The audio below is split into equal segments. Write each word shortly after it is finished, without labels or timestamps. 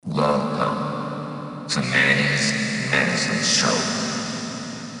to Manny'z show.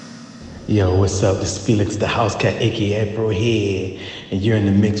 Yo, what's up? This is Felix the House Cat, aka Afro Head, and you're in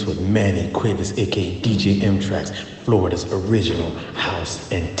the mix with Manny Cuevas'z, aka DJ M-Tracks, Florida's original house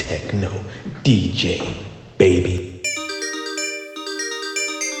and techno DJ, baby.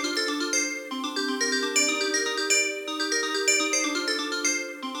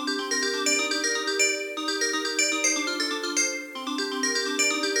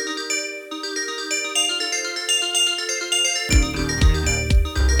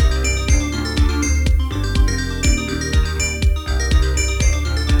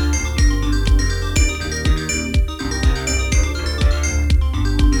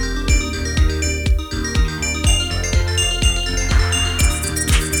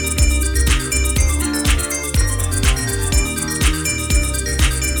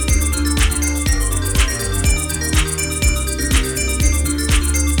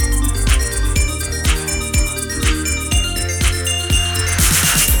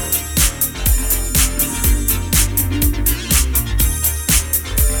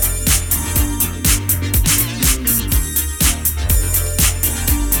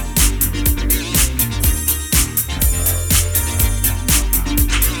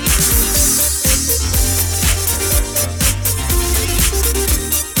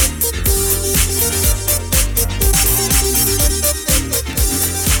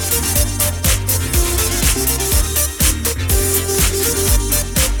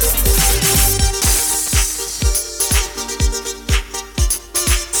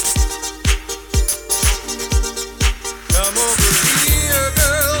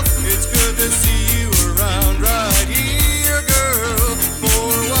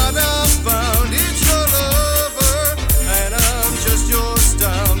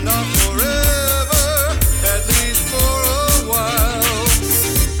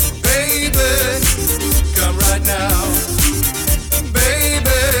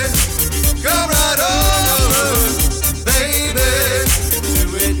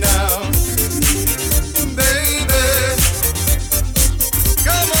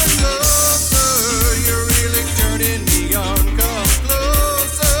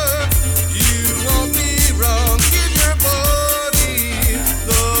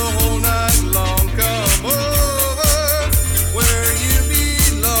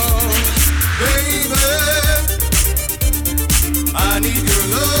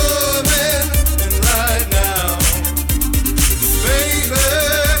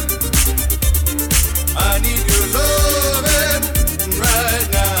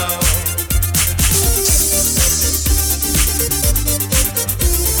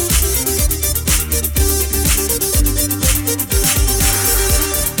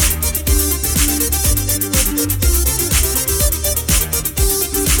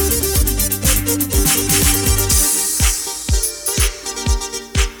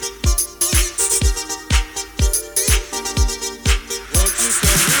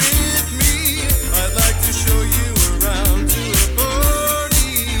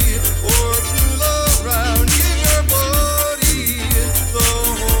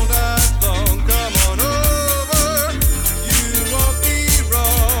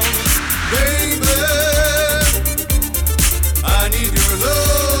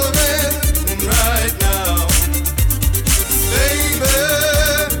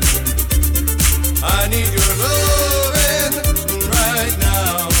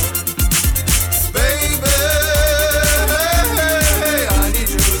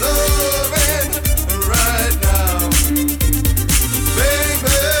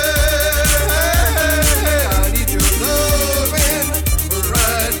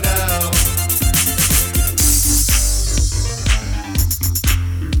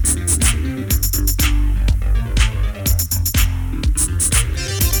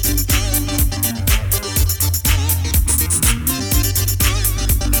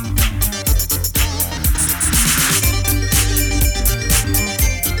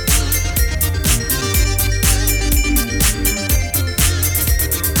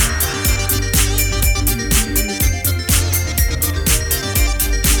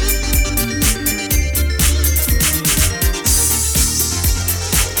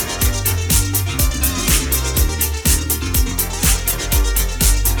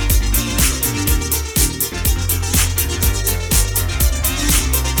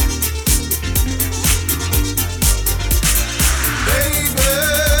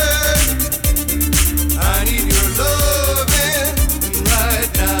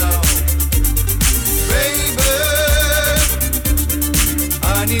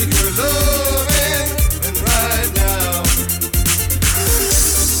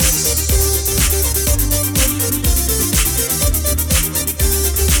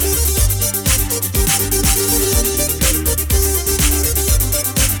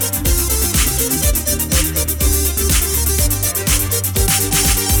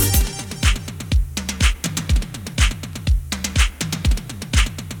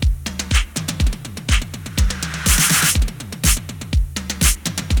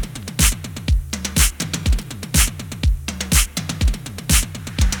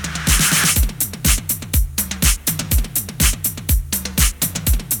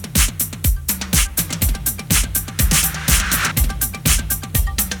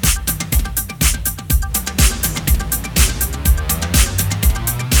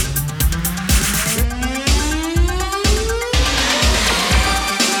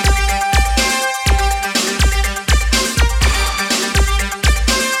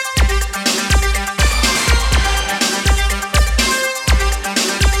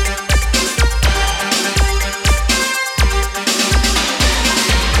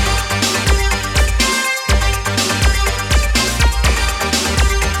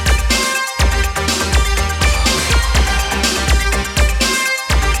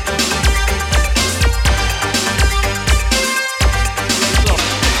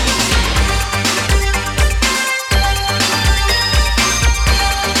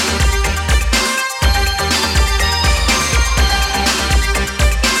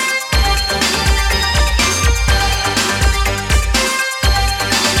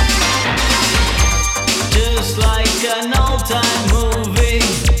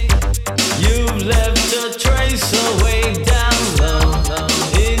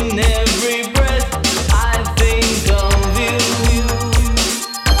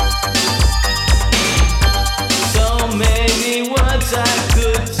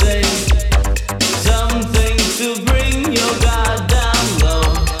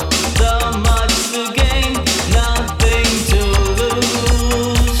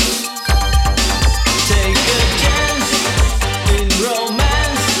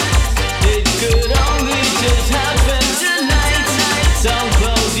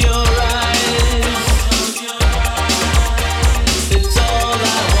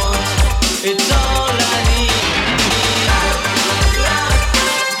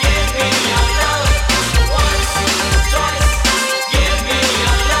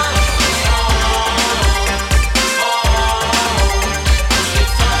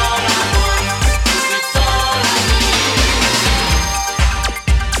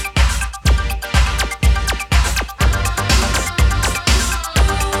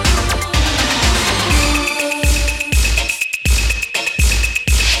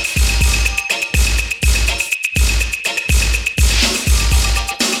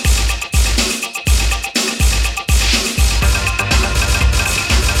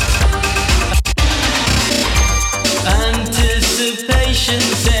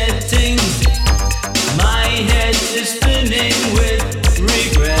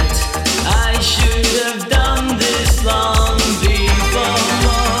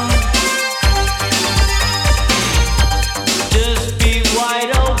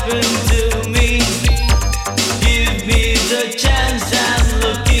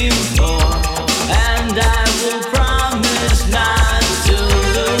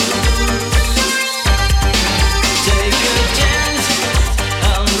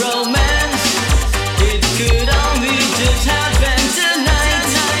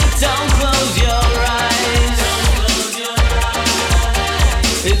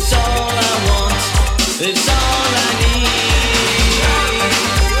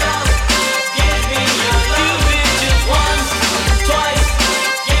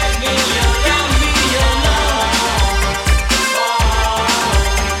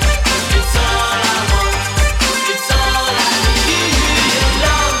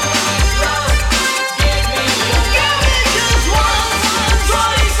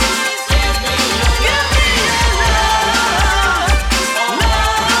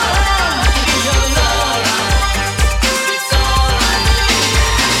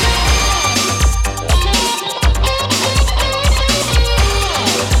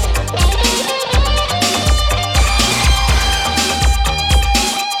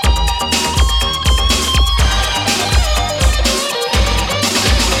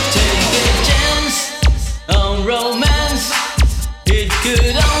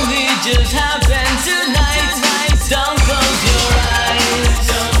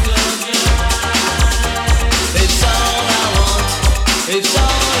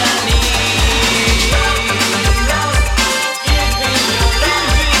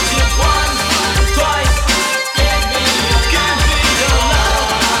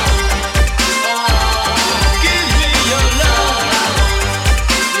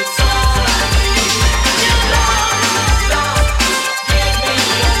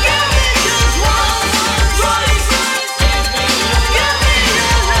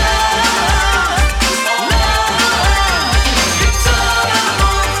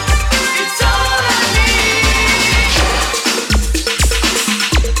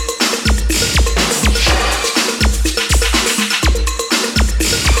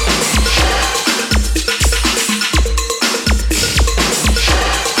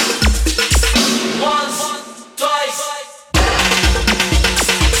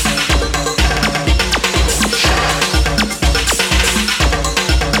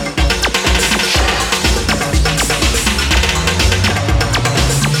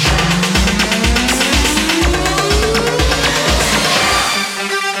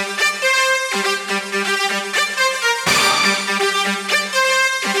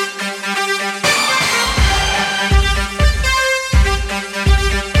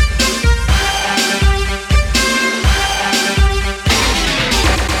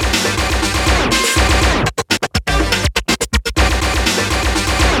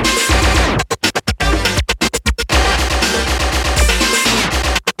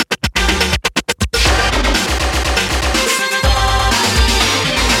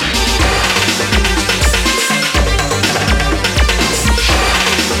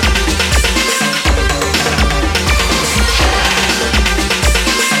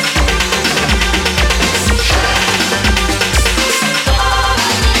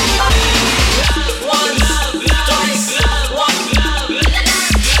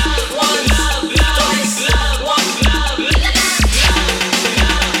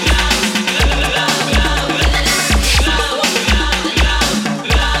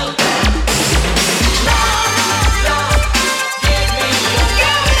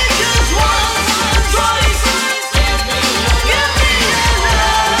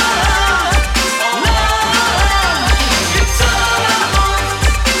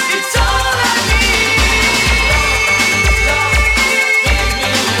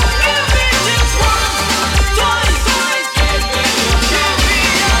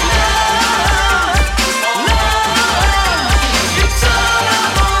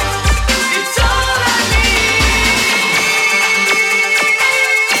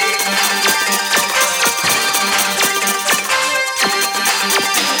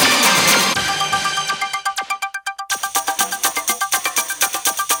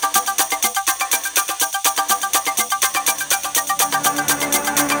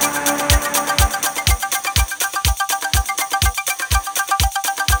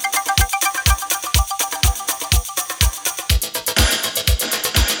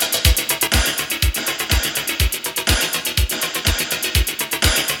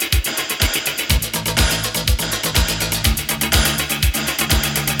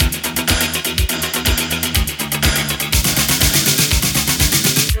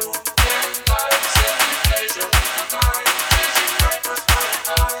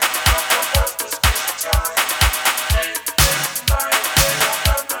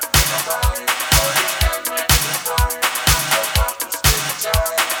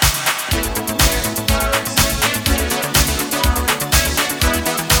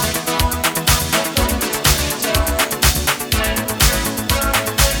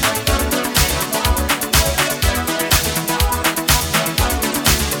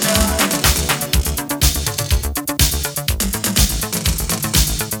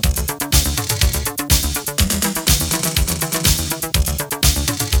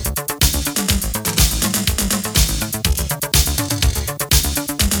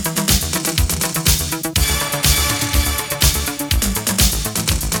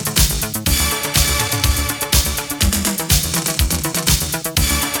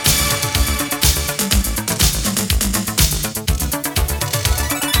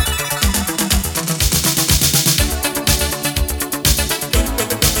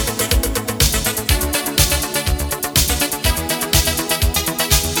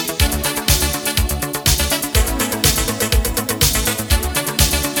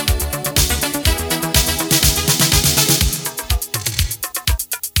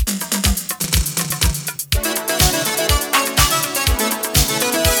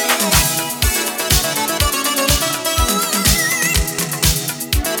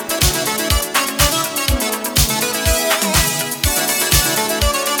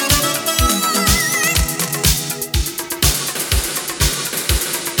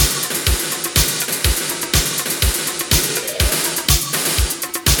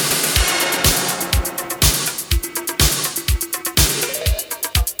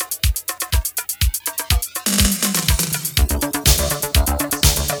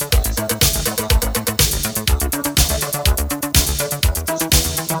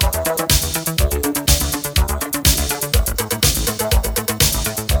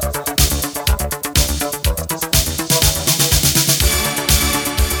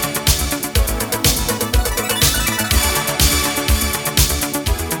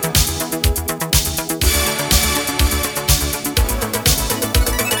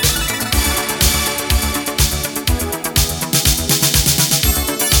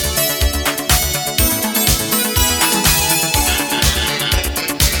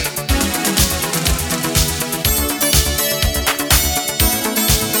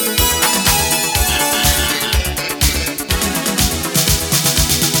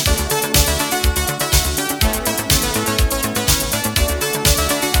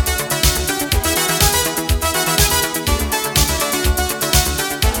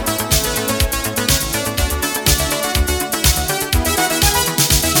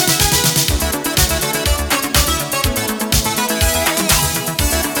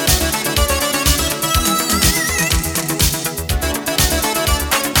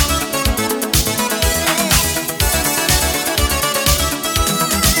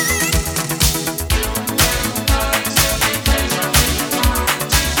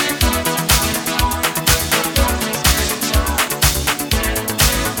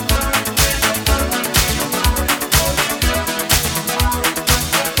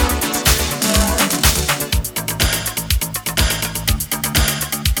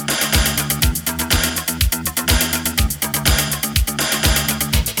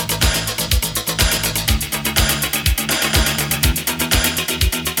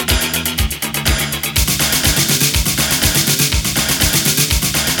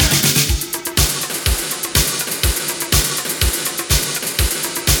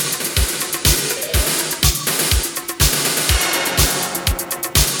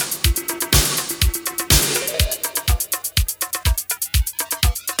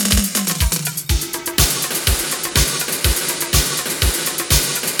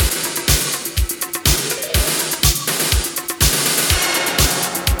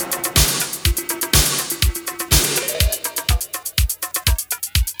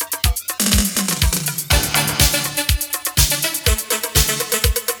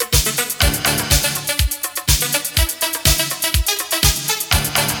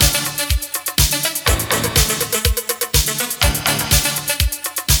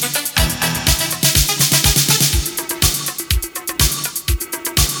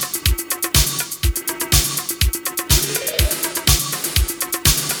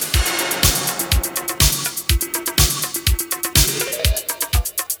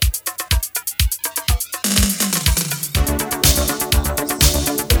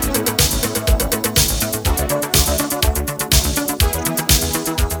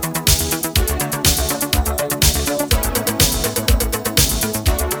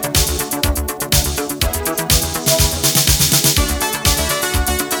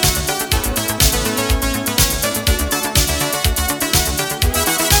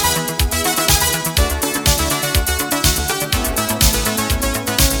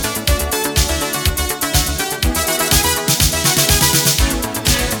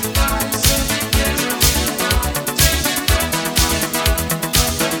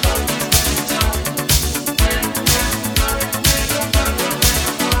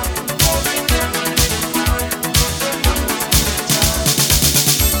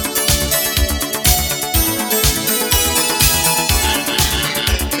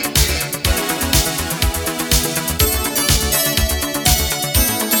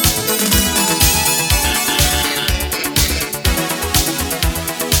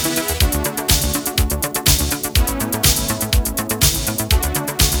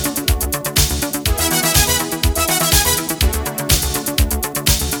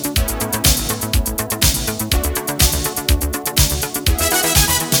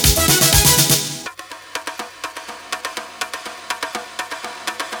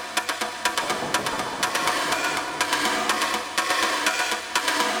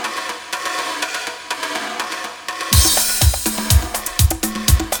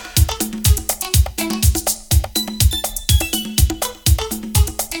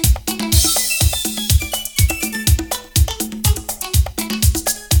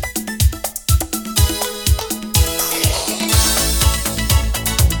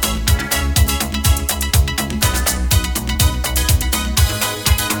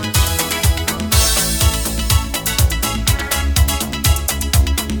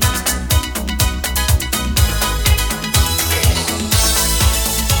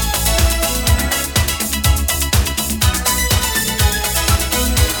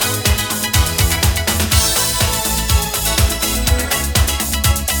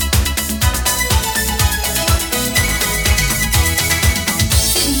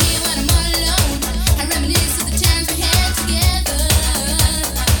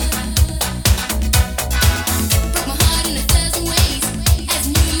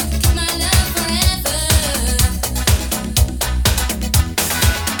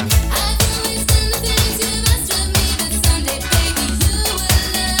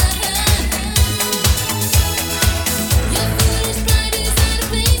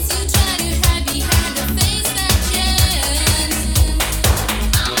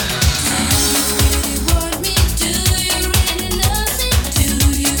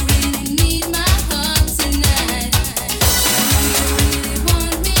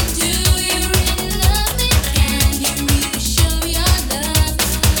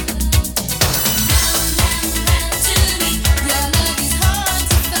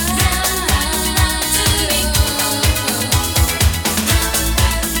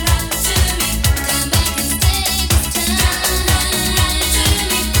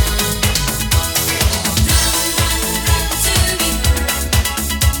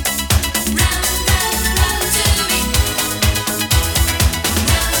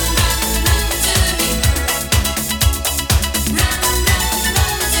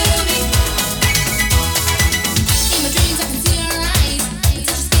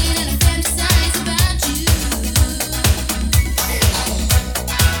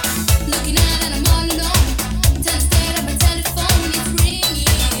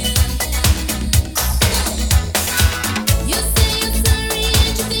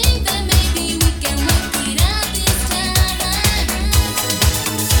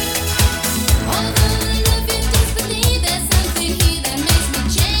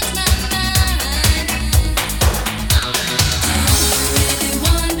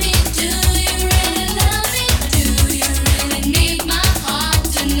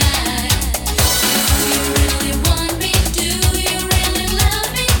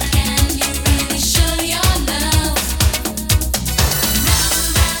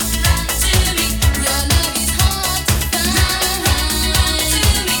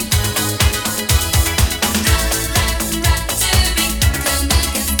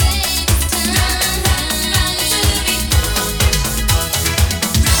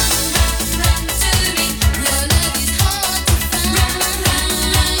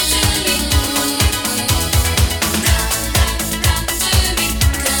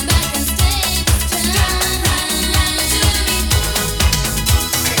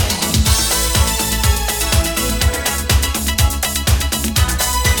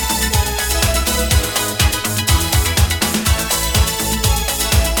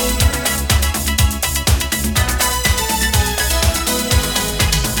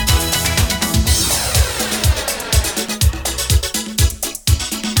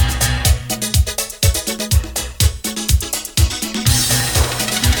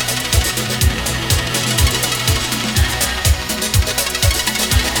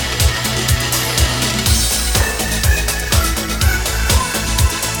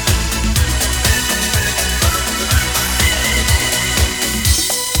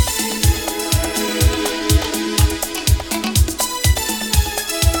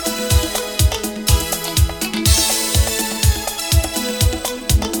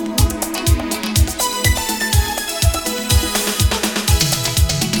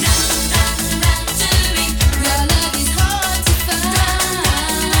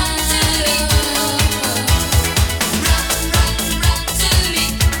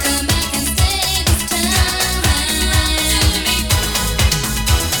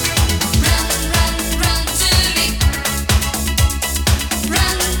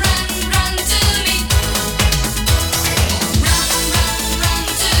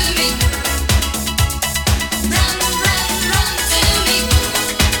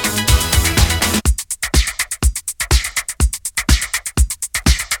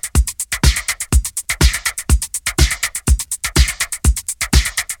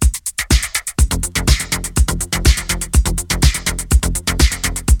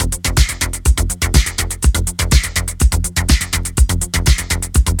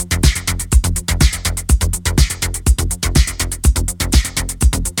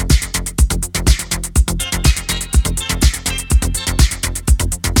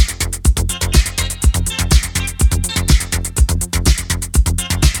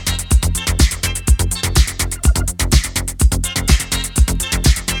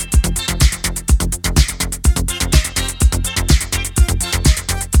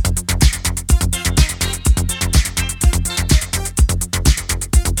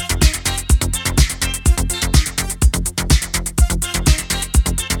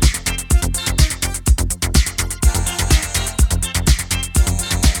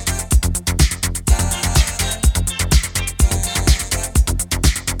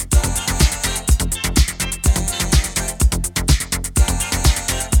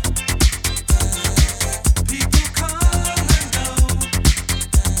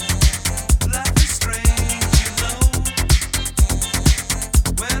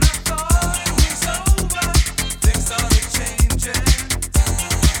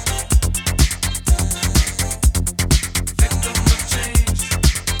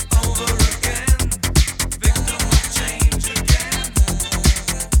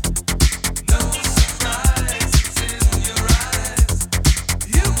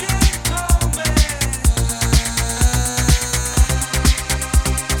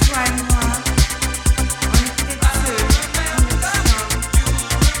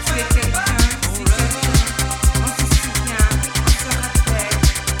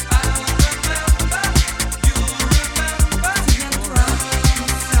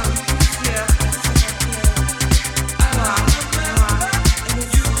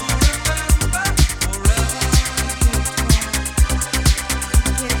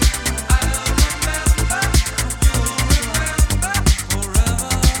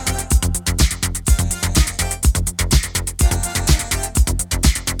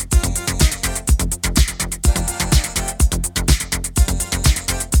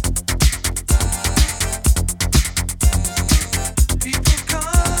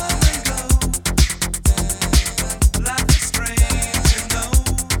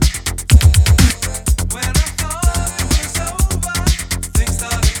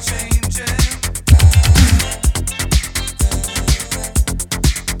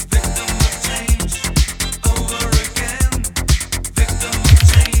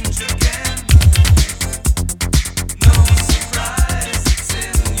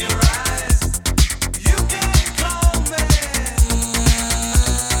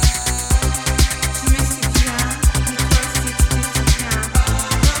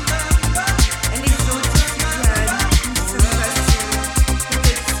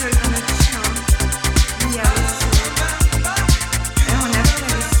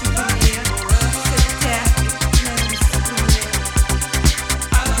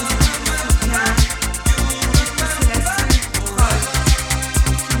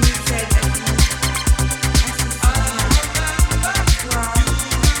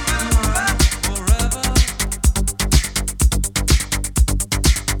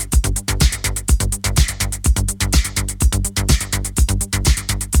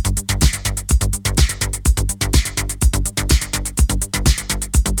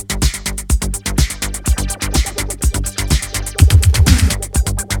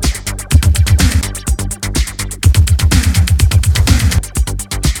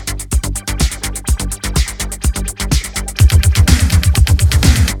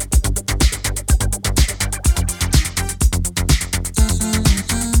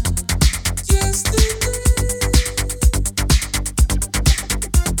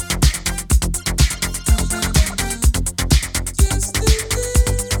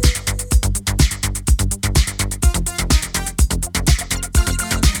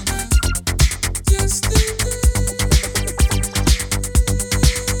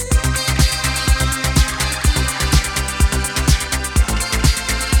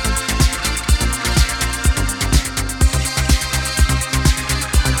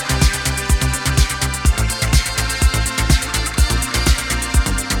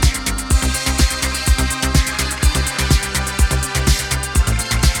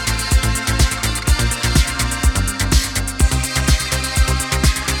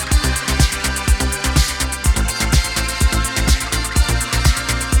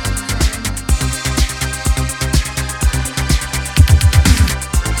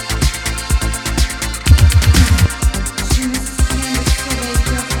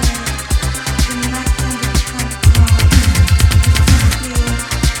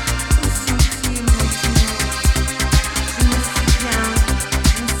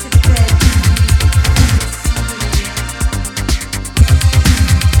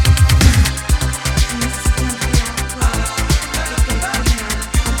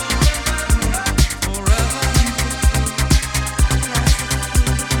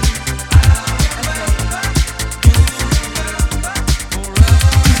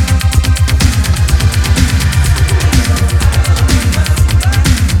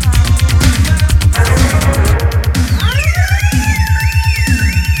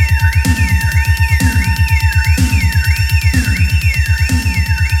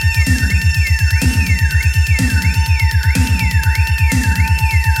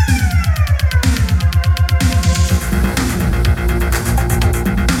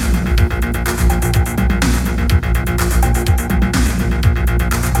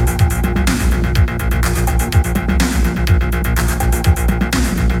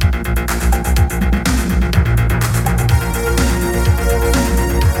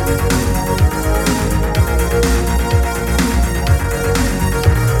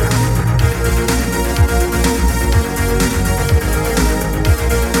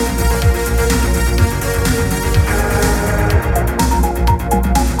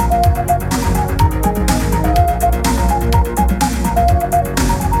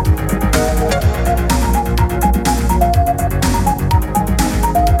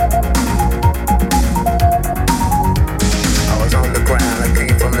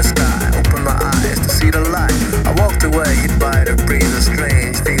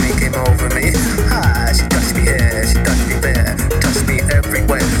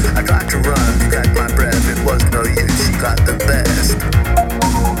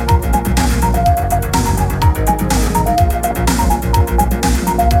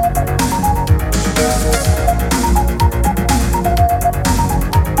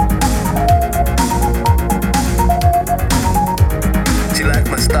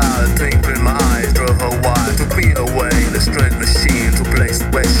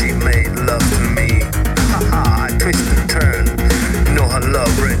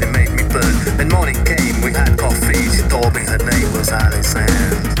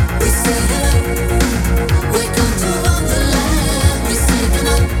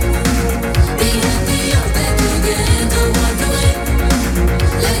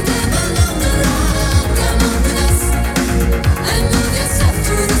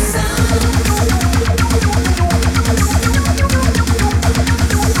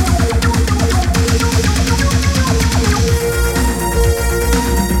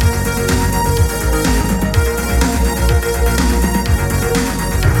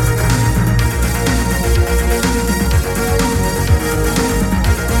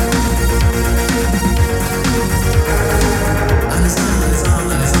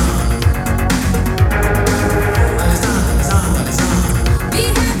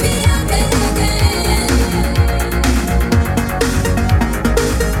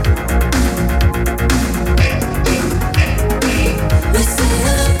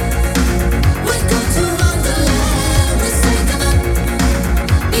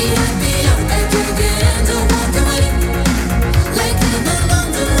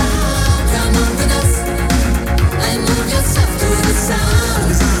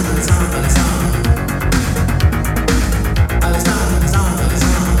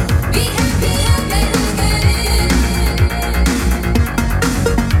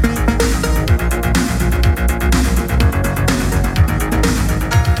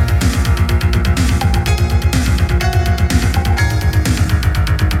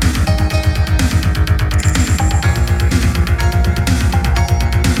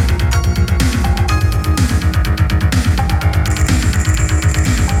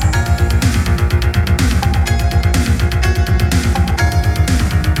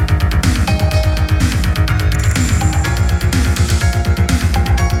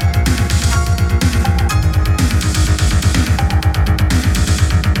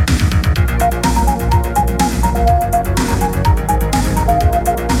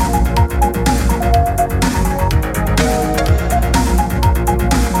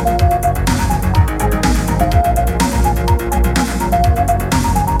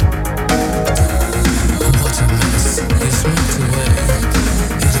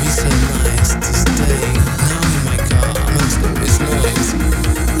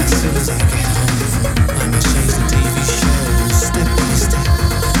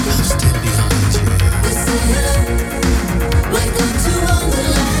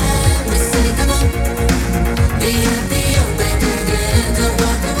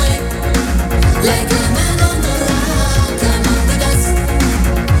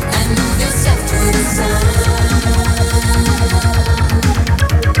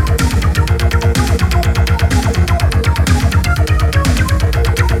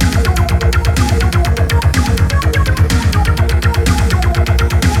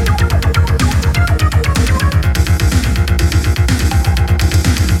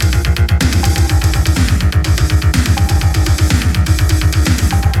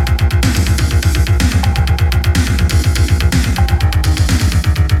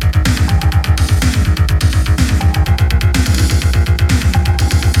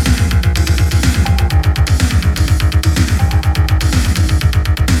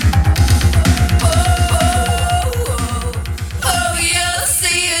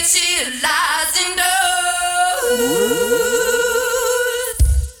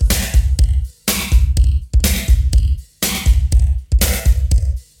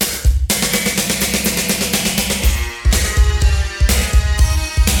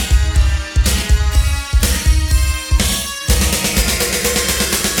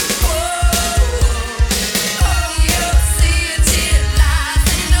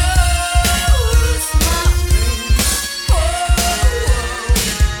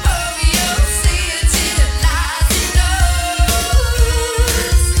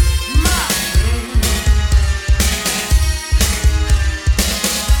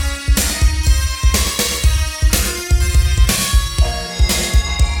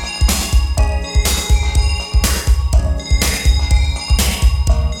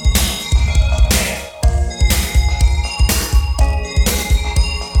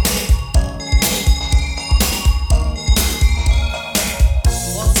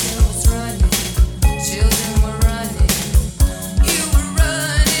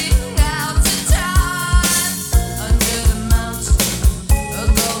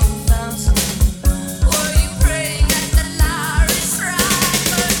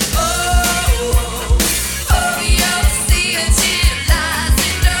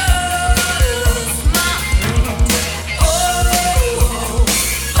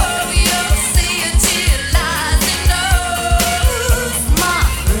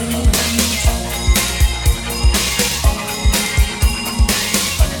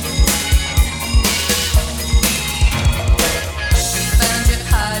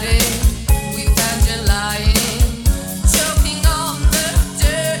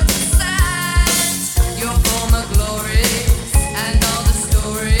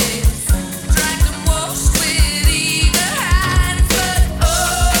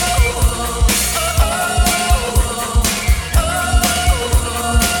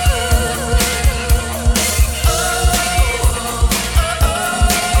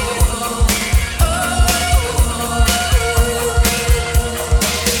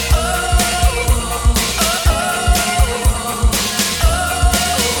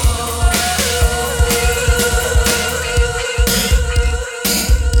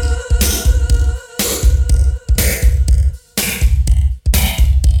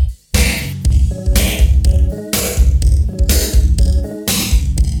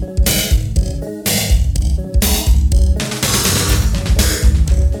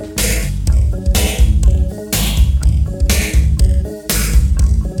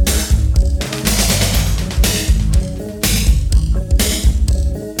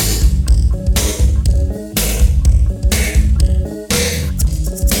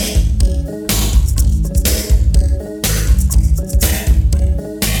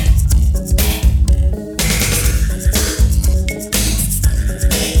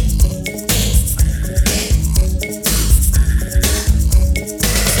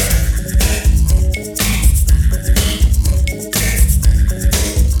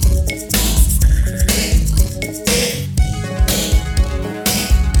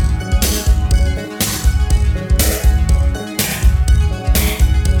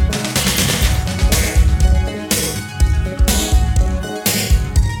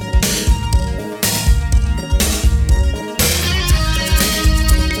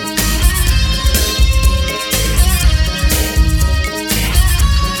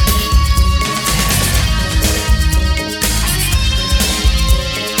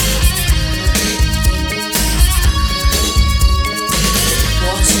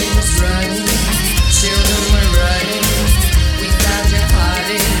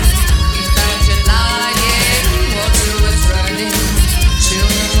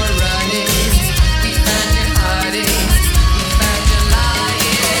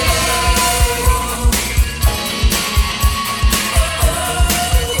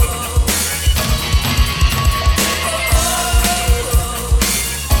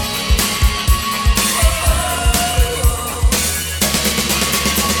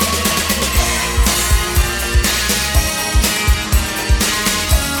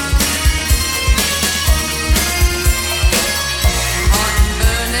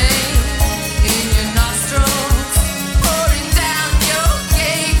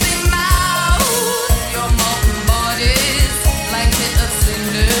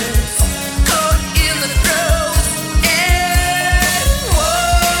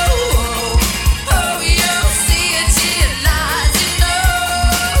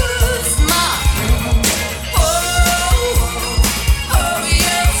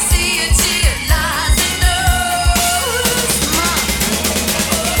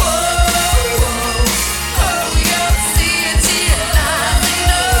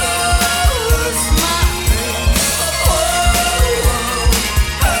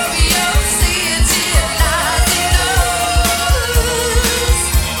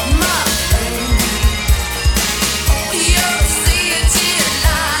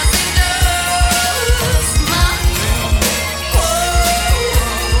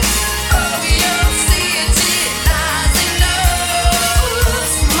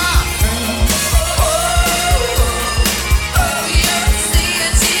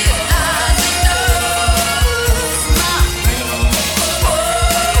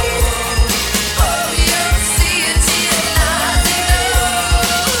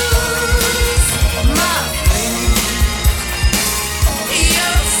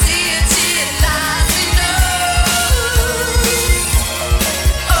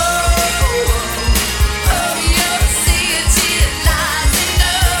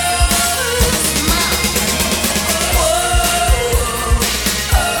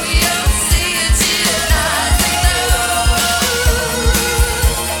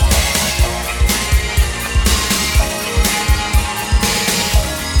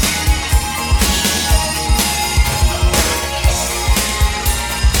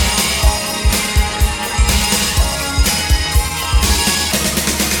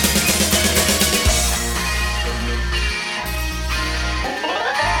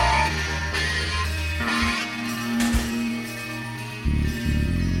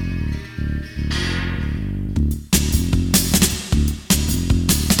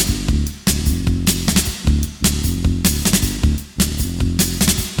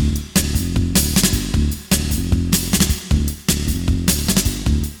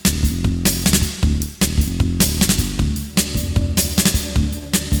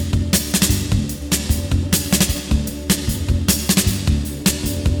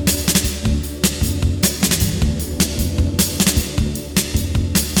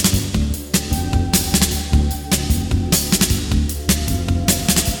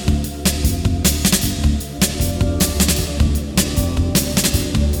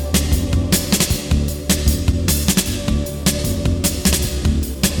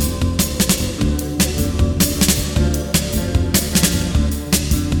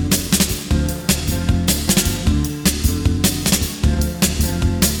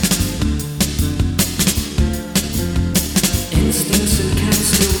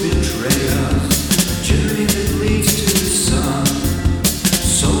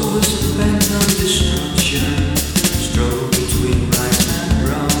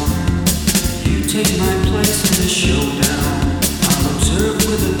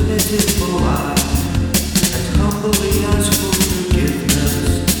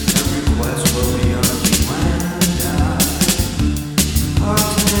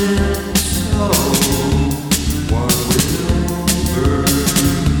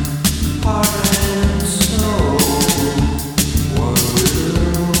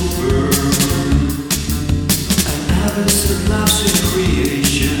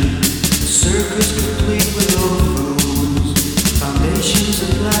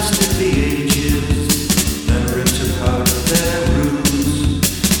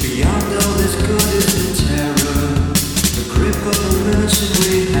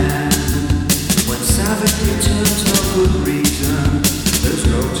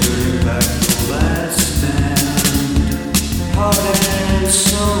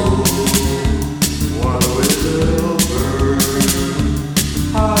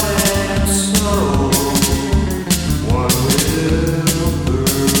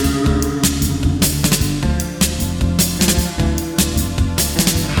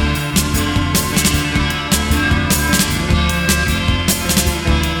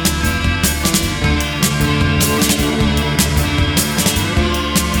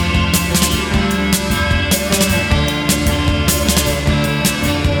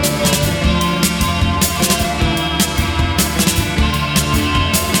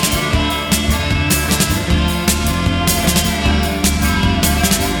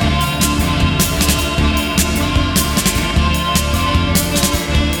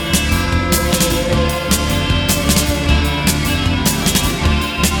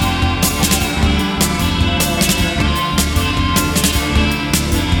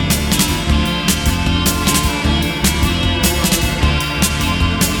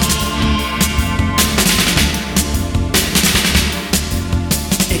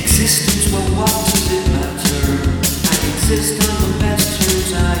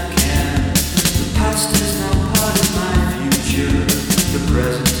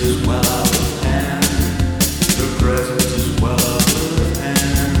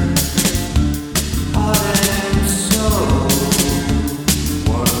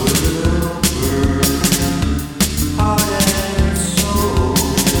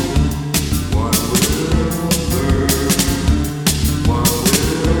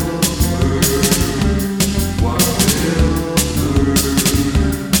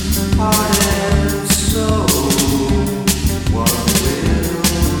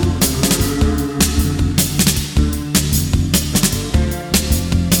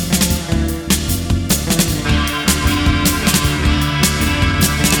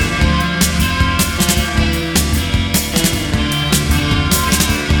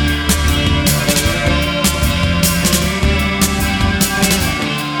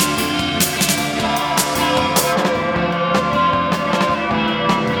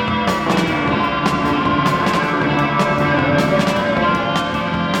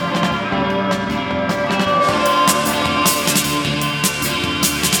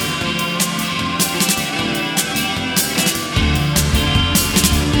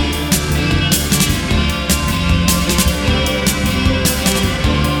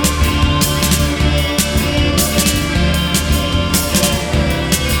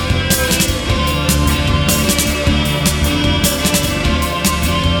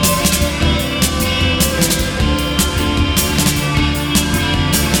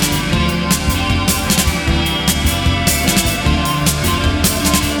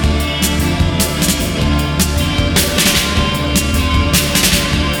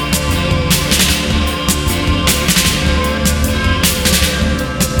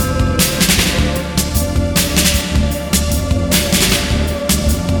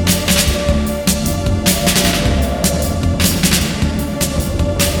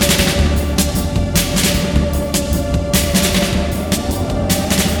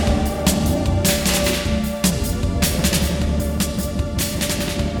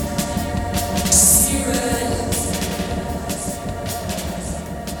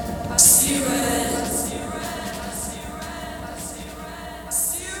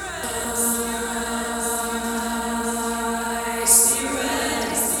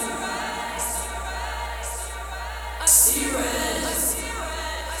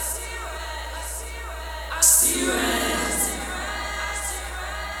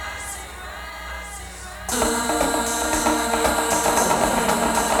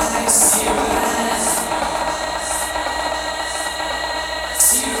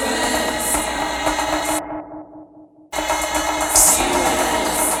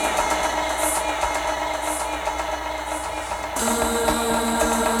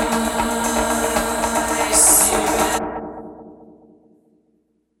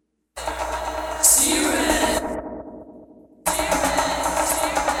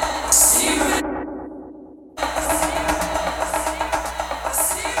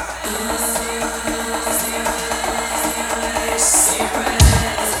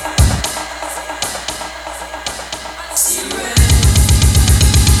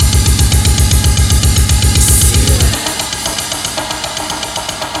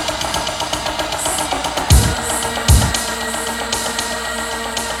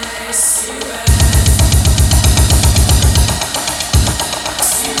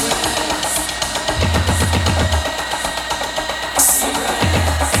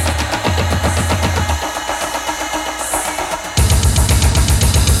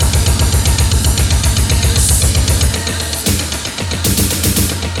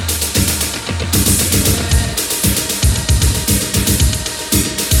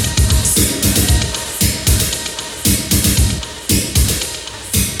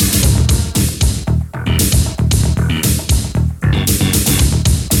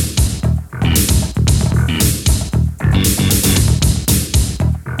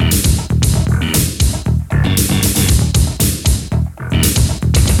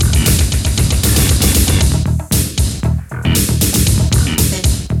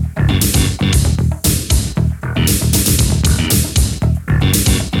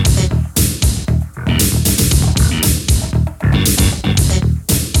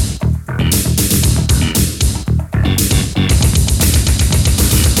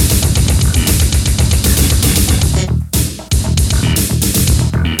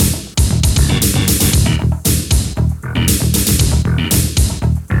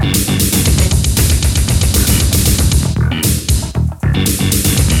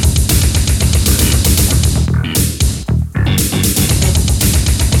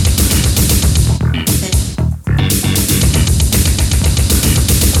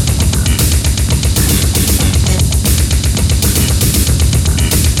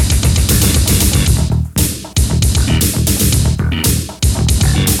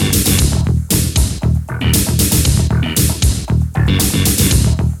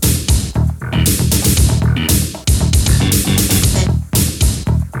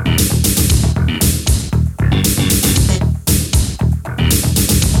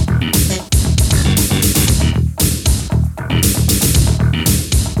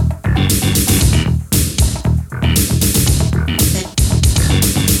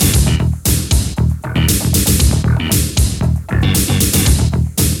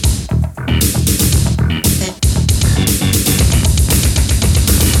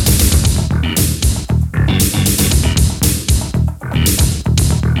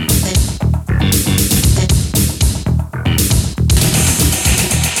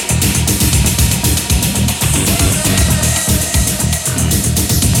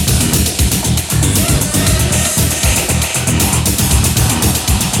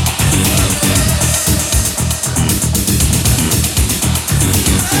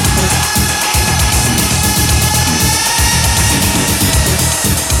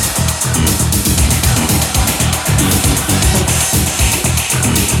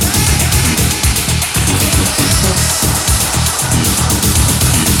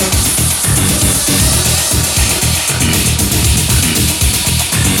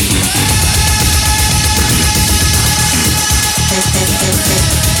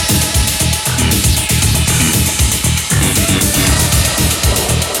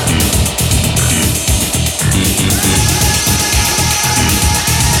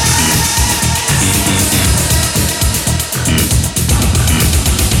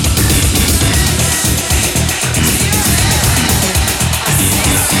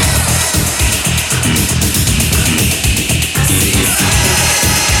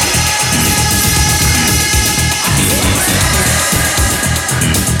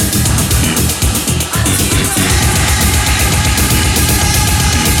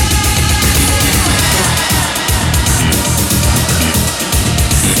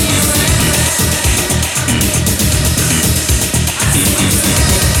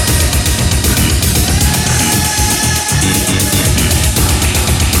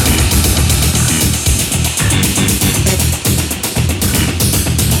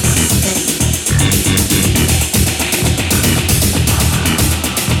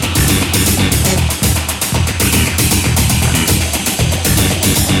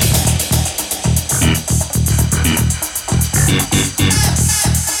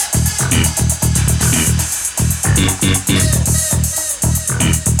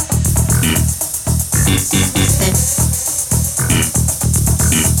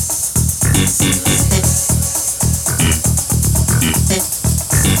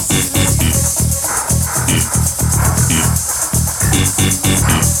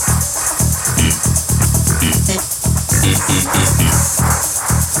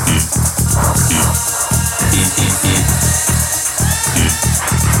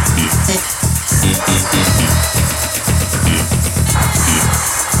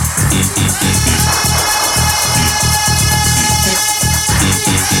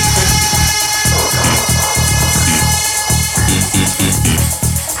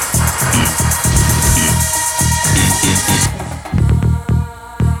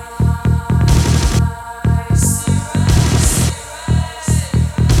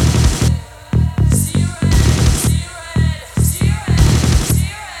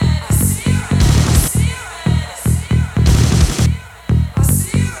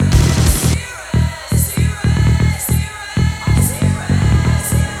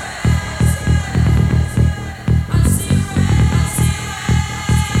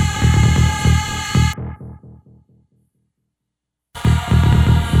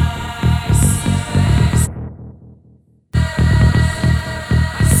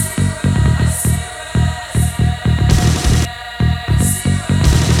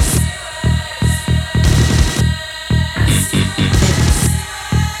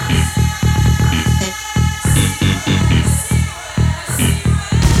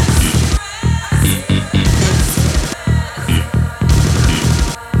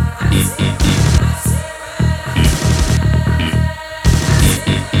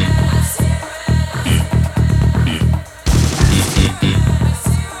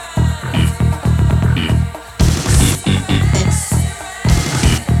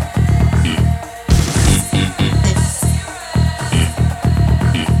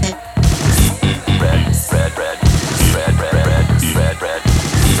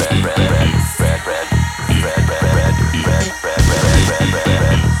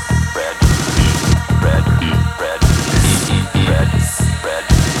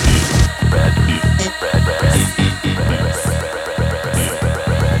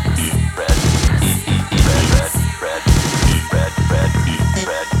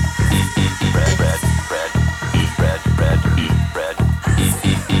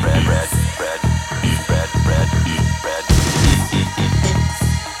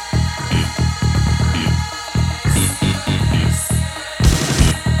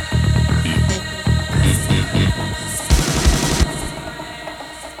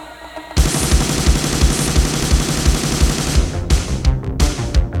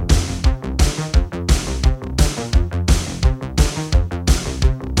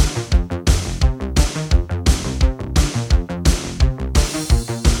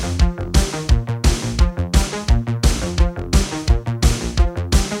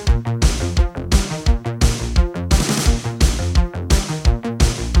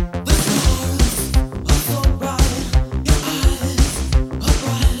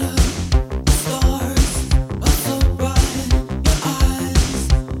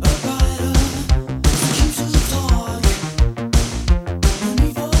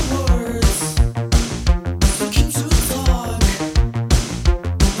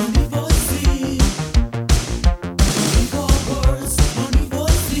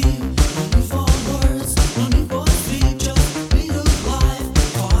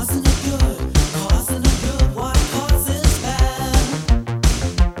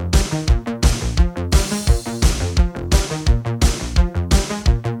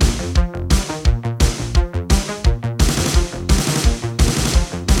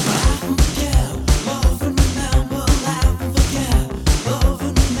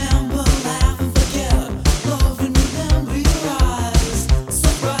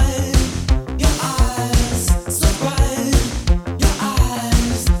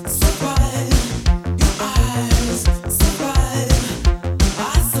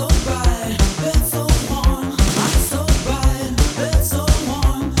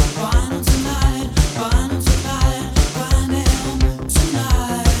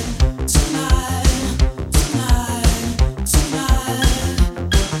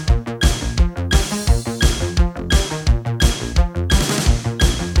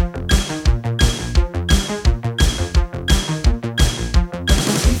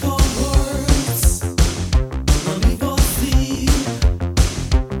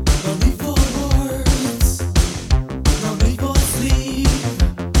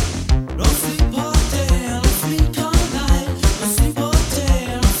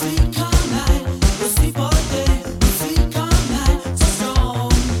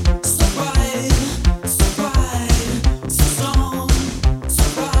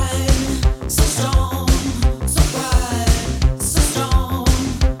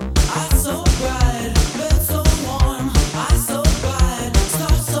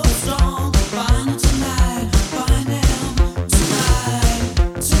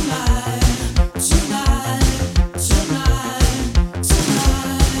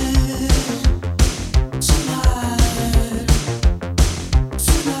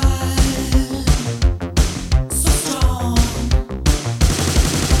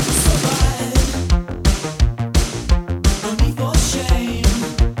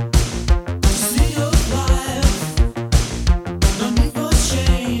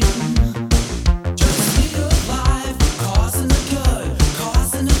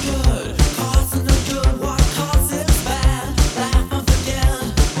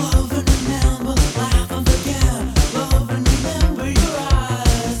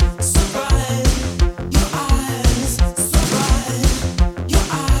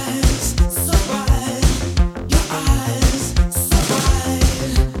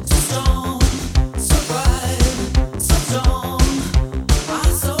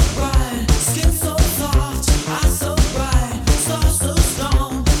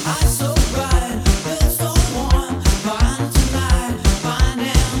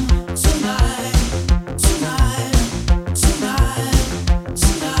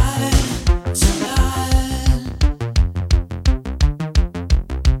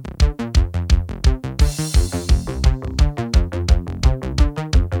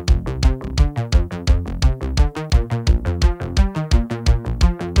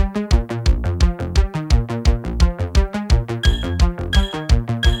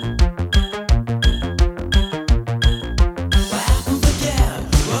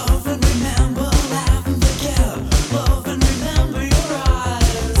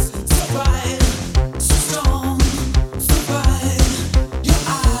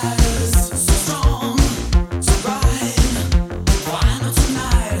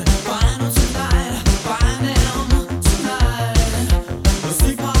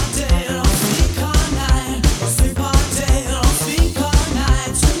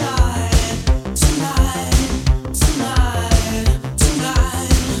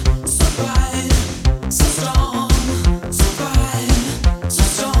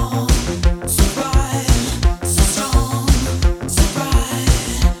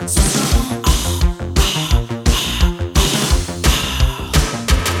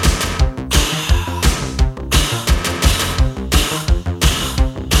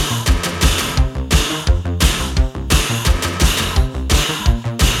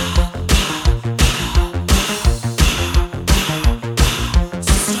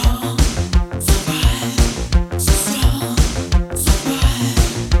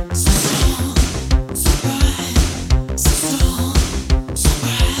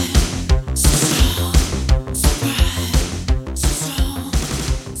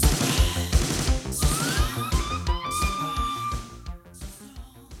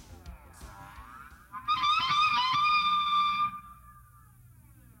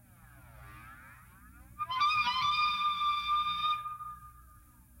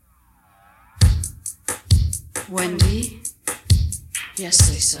 Wendy? Yes,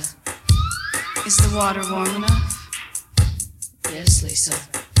 Lisa. Is the water warm enough? Yes, Lisa.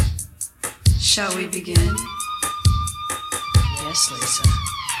 Shall we begin? Yes, Lisa.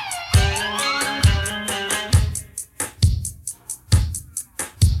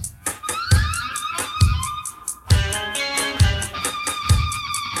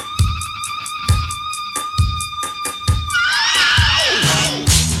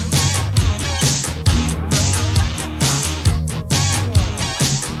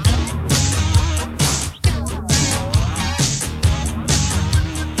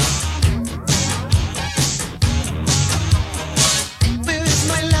 Where is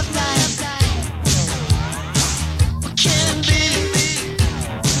my love life?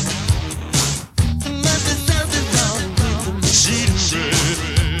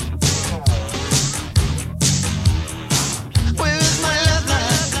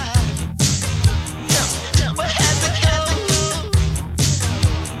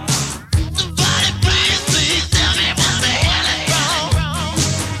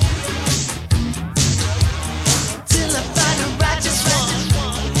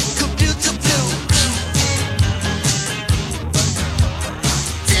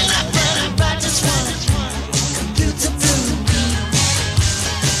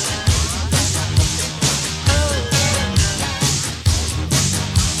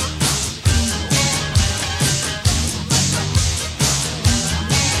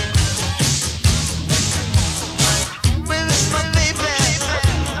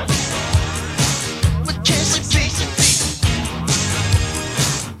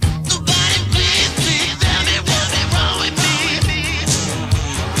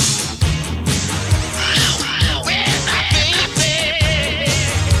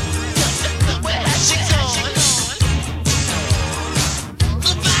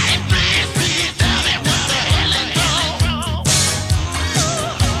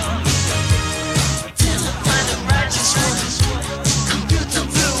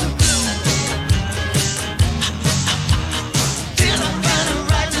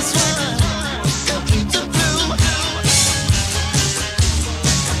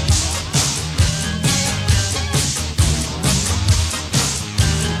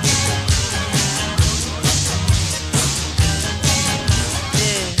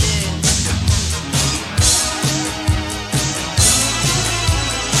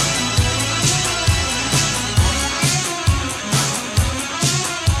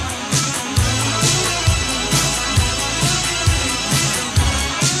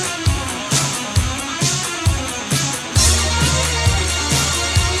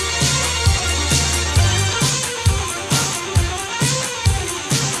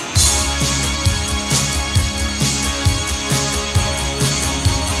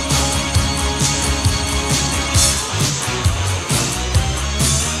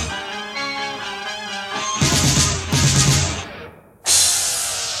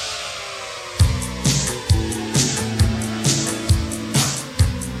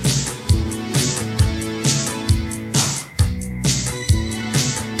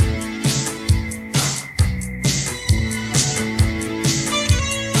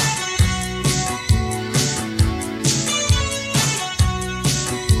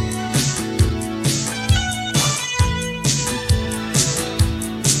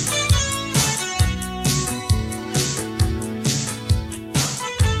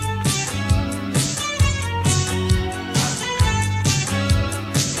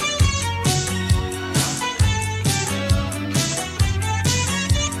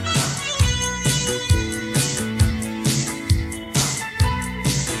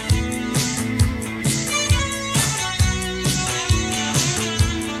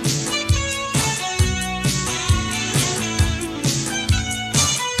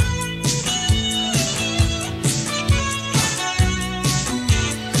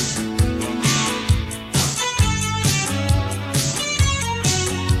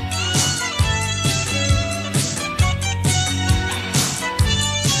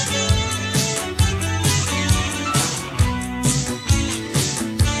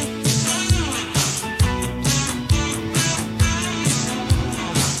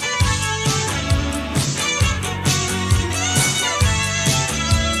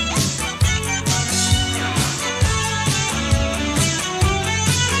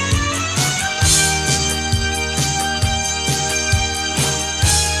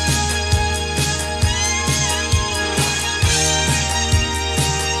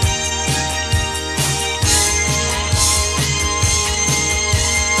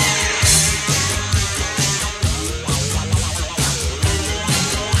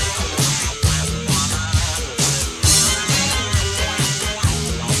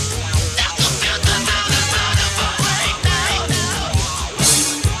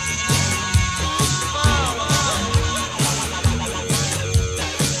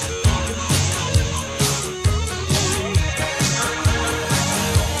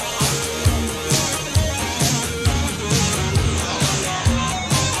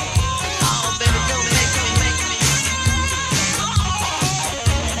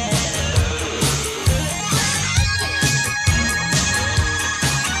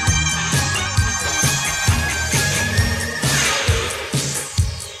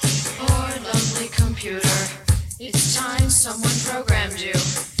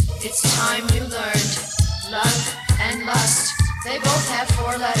 They both have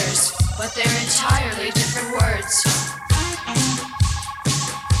 4 letters, but they're entirely different words.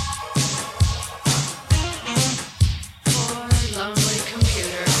 Poor lonely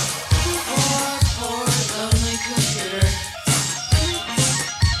computer. Poor lonely computer.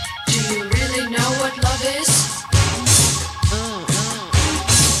 Do you really know what love is?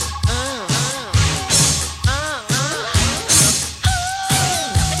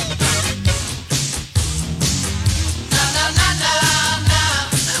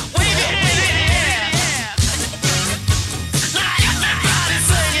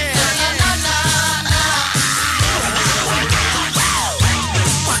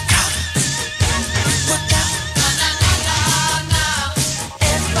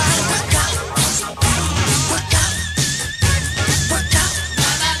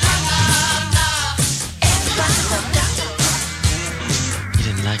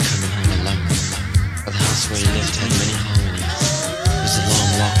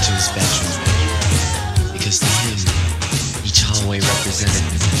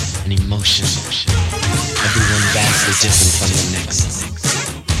 Different from the next.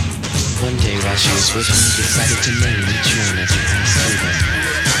 One day while she was with him, he decided to name each one as he passed through her.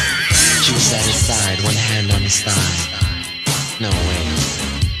 She was at his side, one hand on his thigh. No, wait.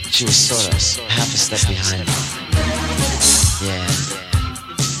 She was sort of half a step behind him. Yeah.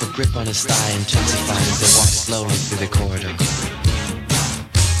 The grip on his thigh intensified as they walked slowly through the corridor.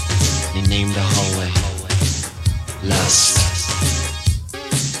 He named the hallway Lust.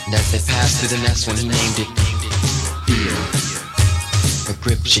 And as they passed through the next one, he named it Fear. Her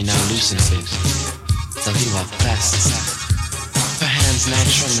grip she now loosened a bit, so he walked past. Her hands now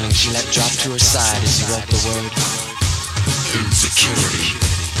trembling, she let drop to her side as he wrote the word Insecurity.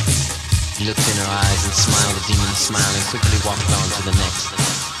 He looked in her eyes and smiled a demon smile and quickly walked on to the next.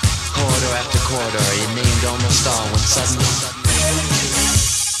 Corridor after corridor, he named almost all when suddenly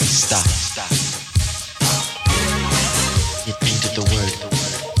he stopped. He painted the word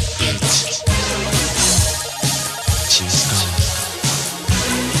Hate. She was gone.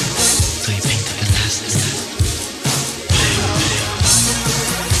 So he painted the last one.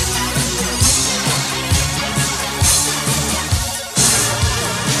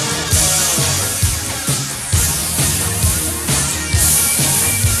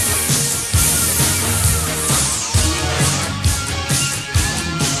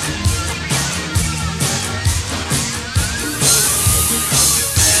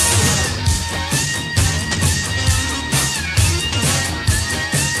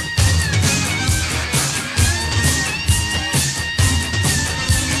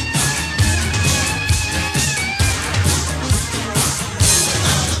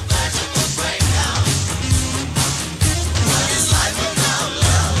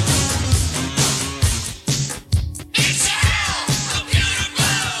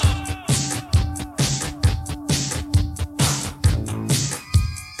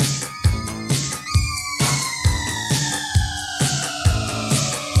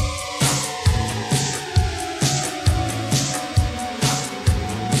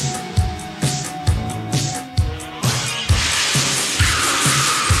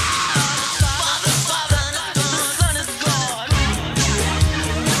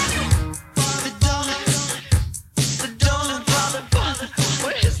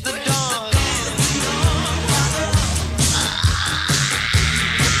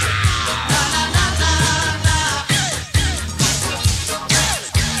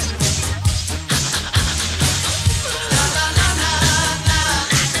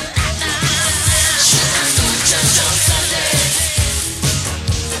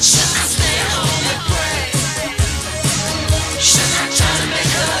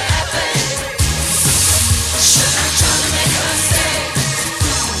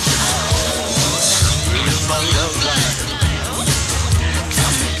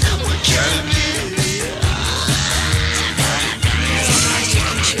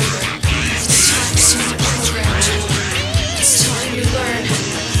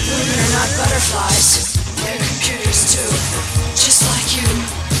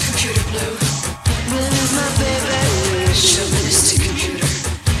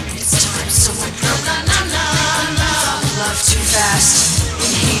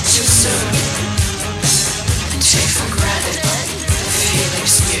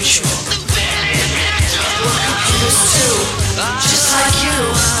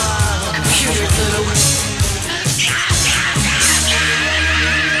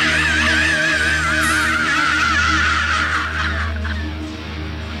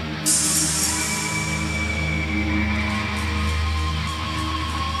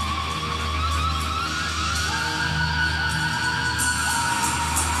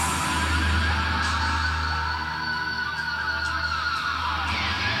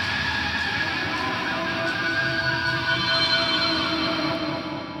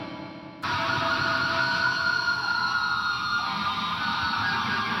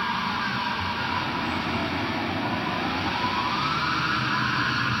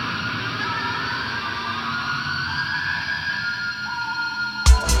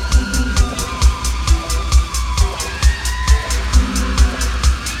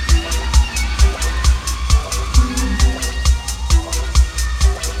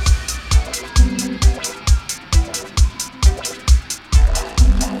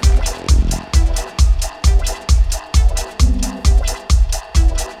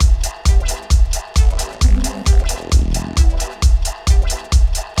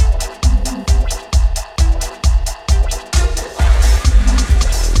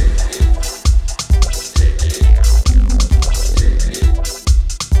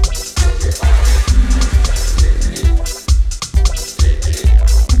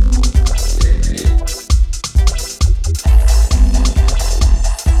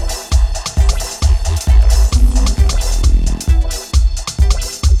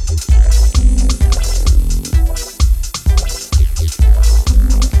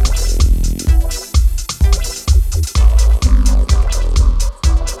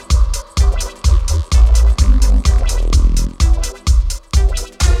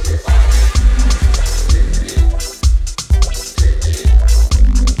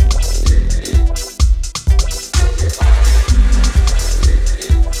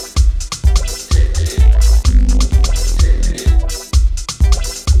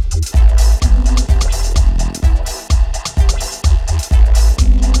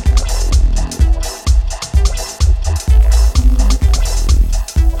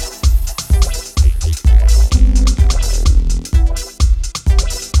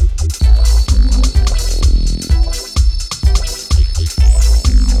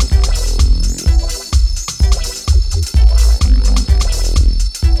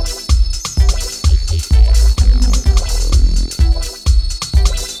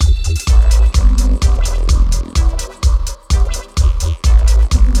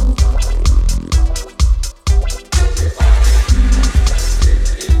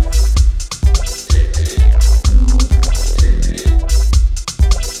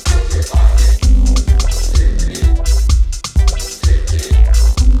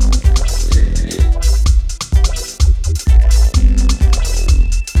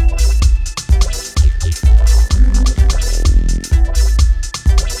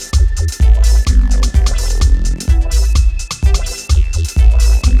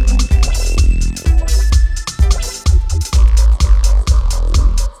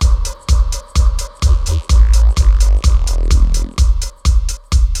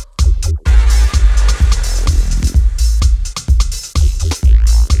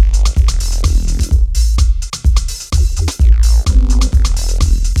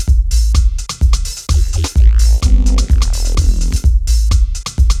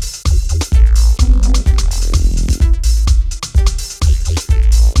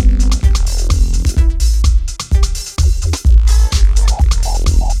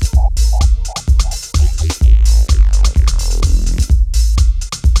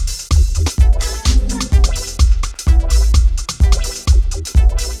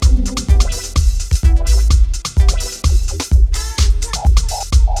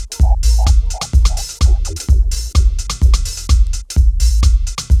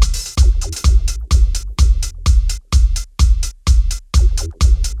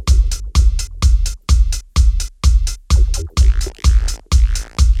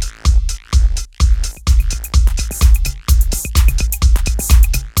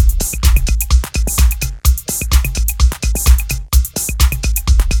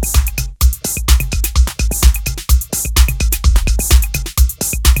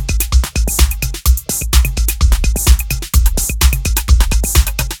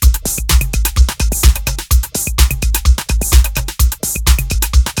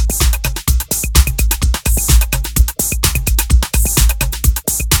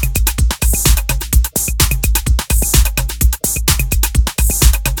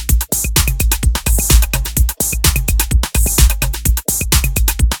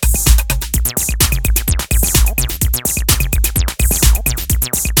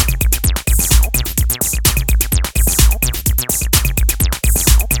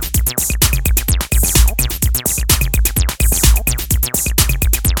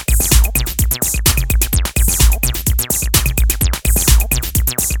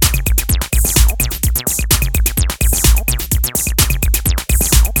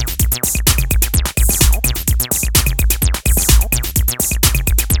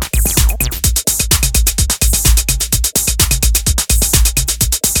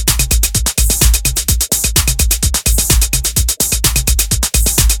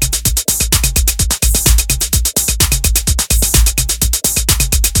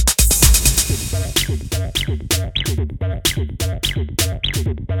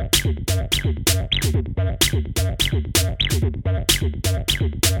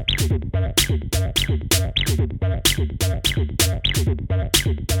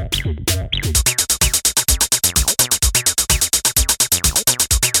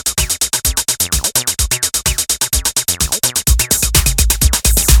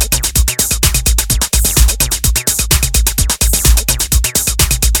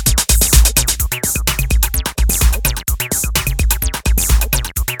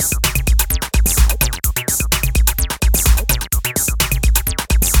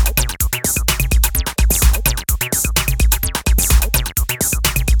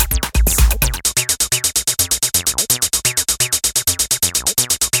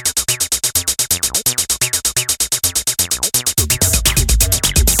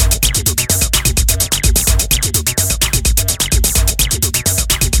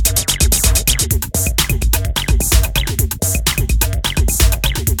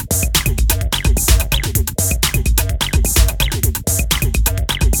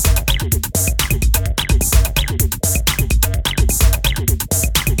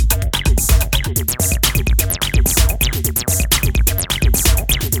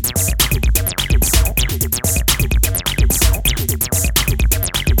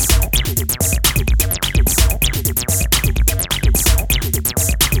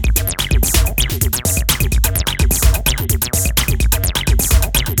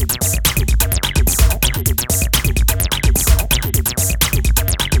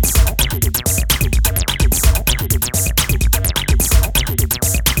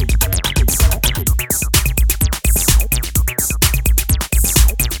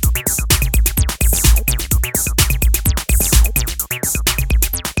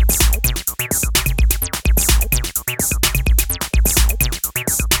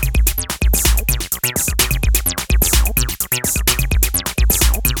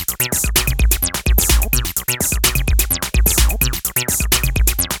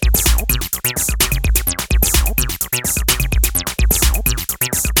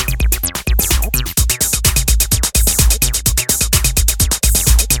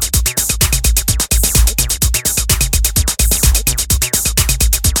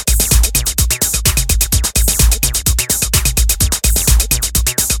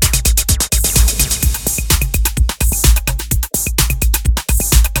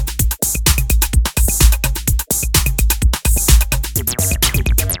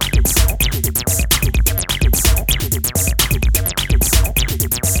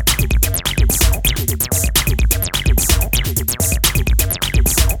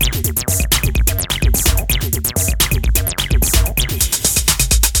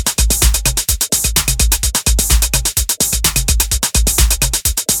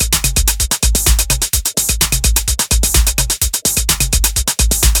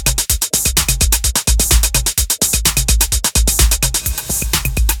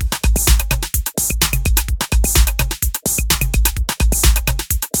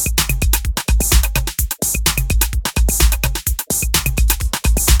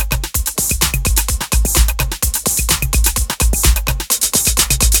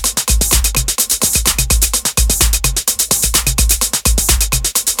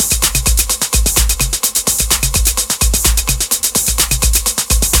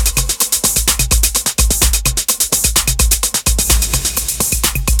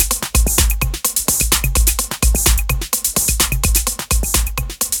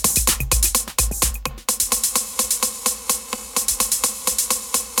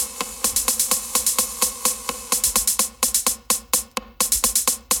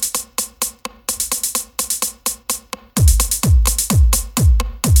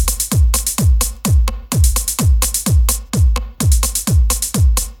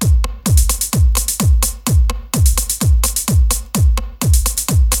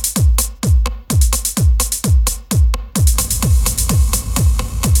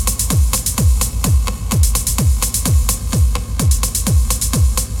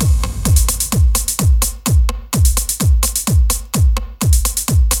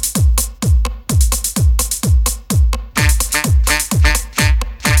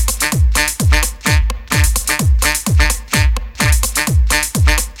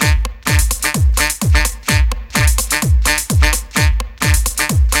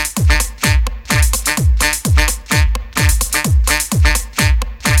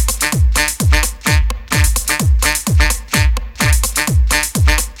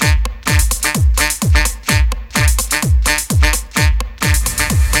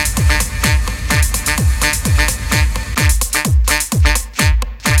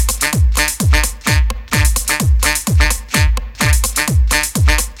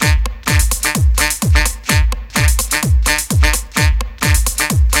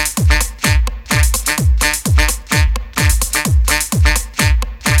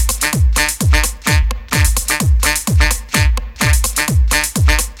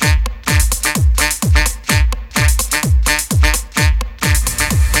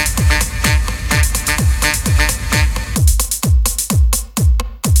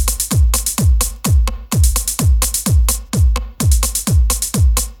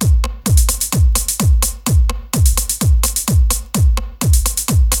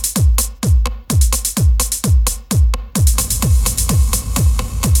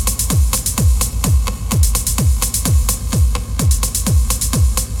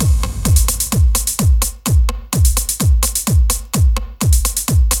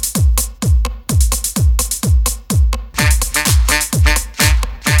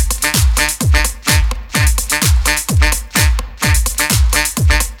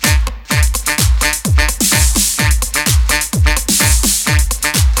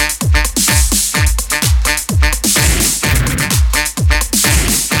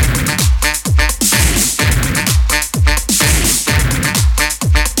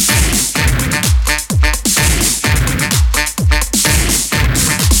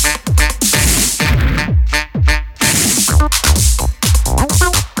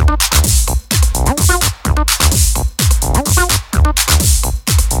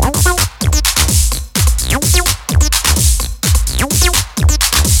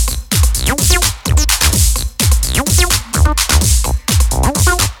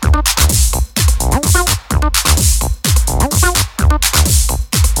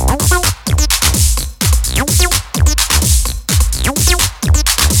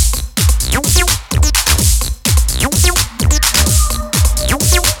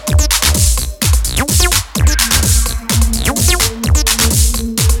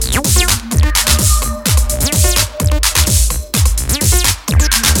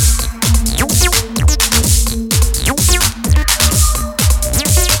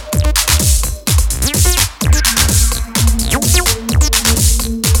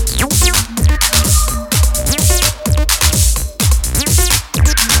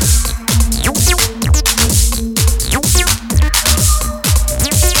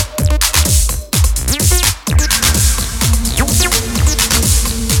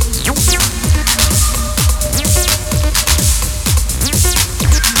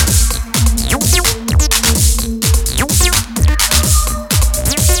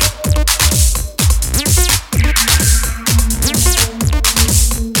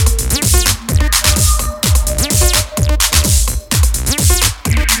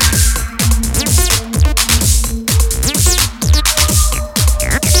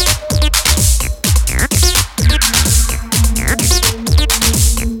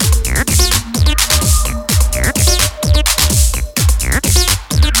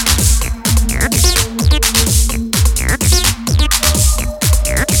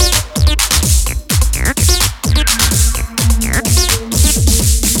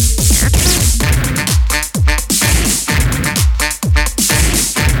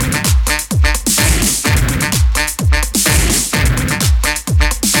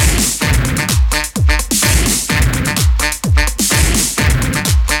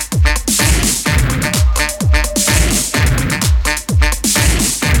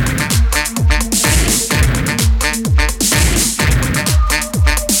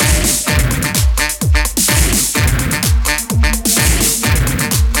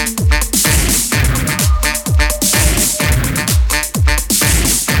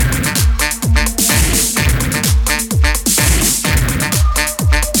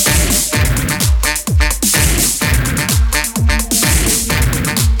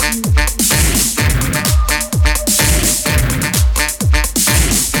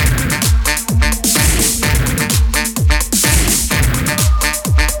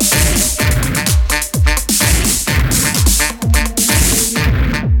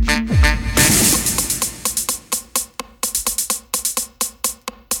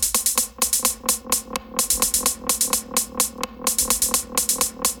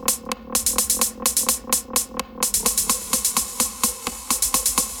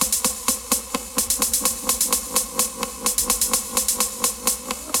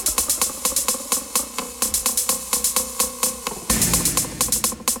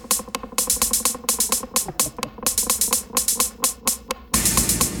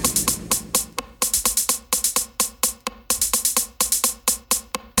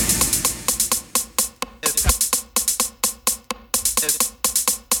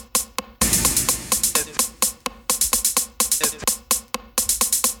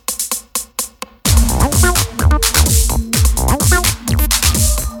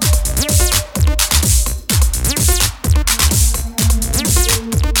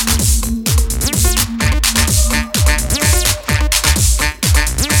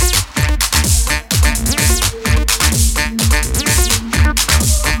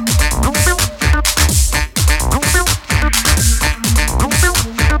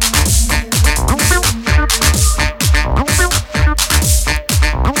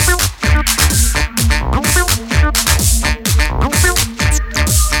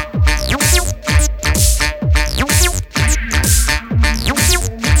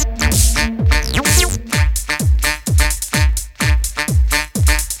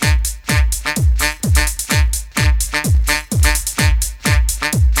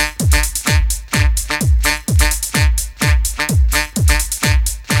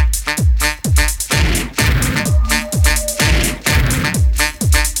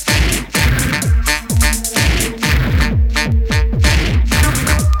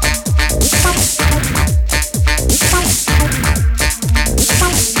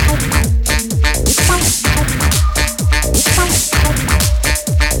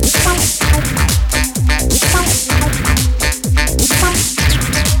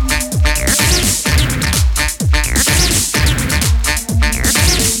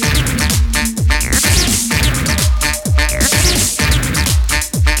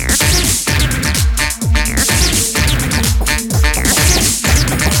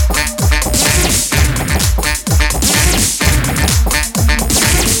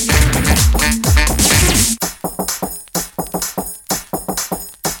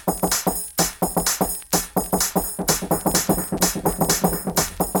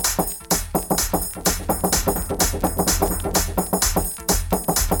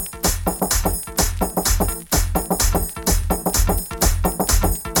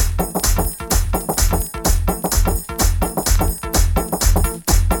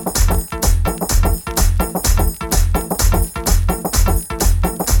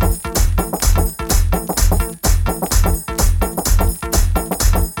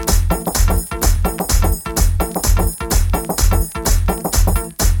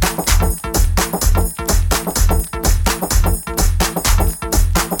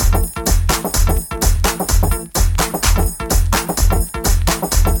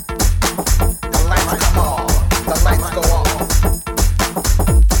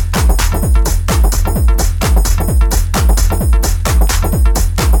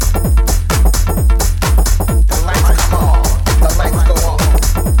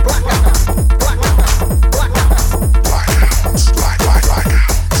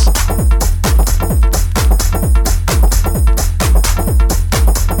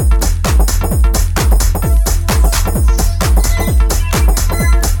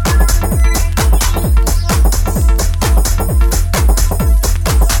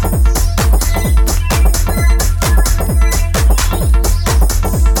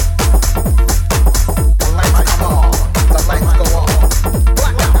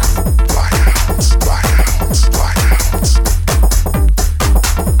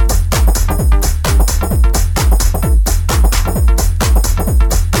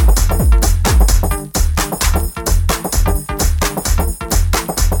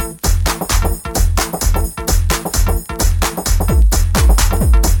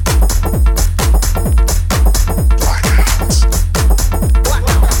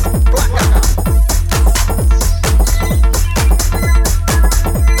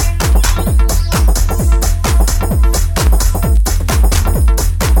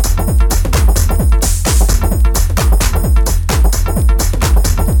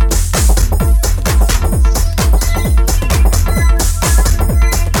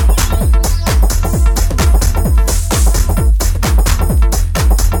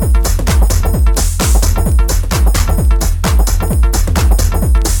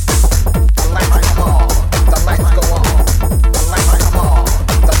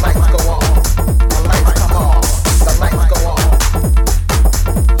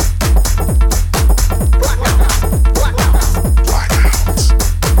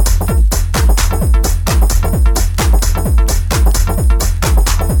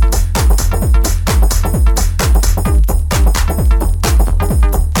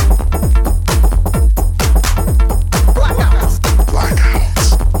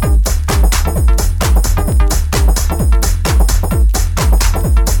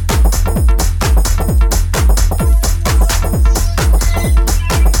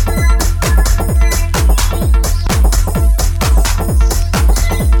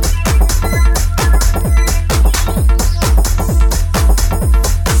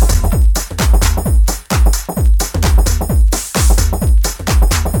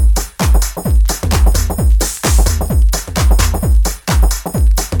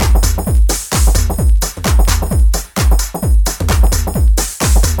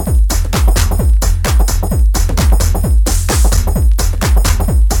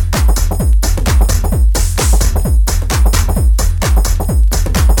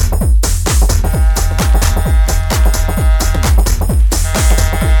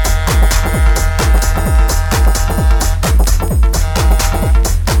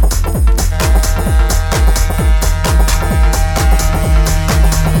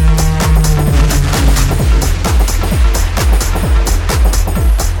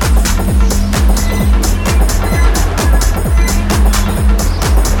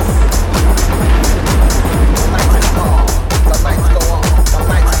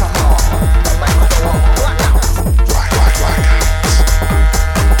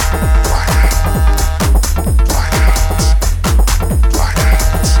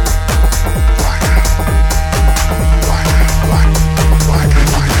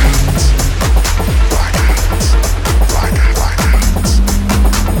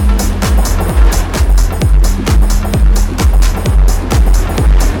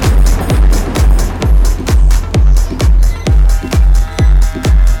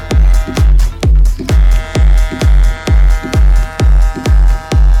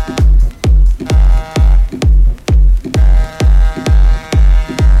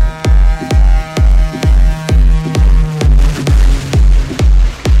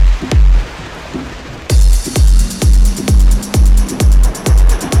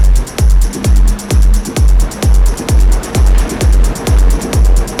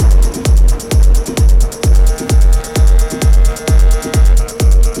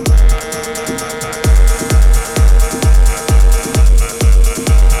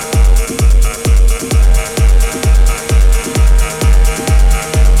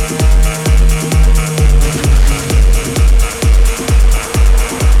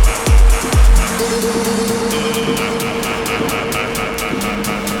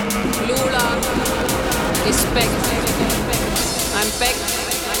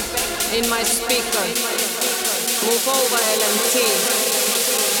 in my speaker. Move over, LMT.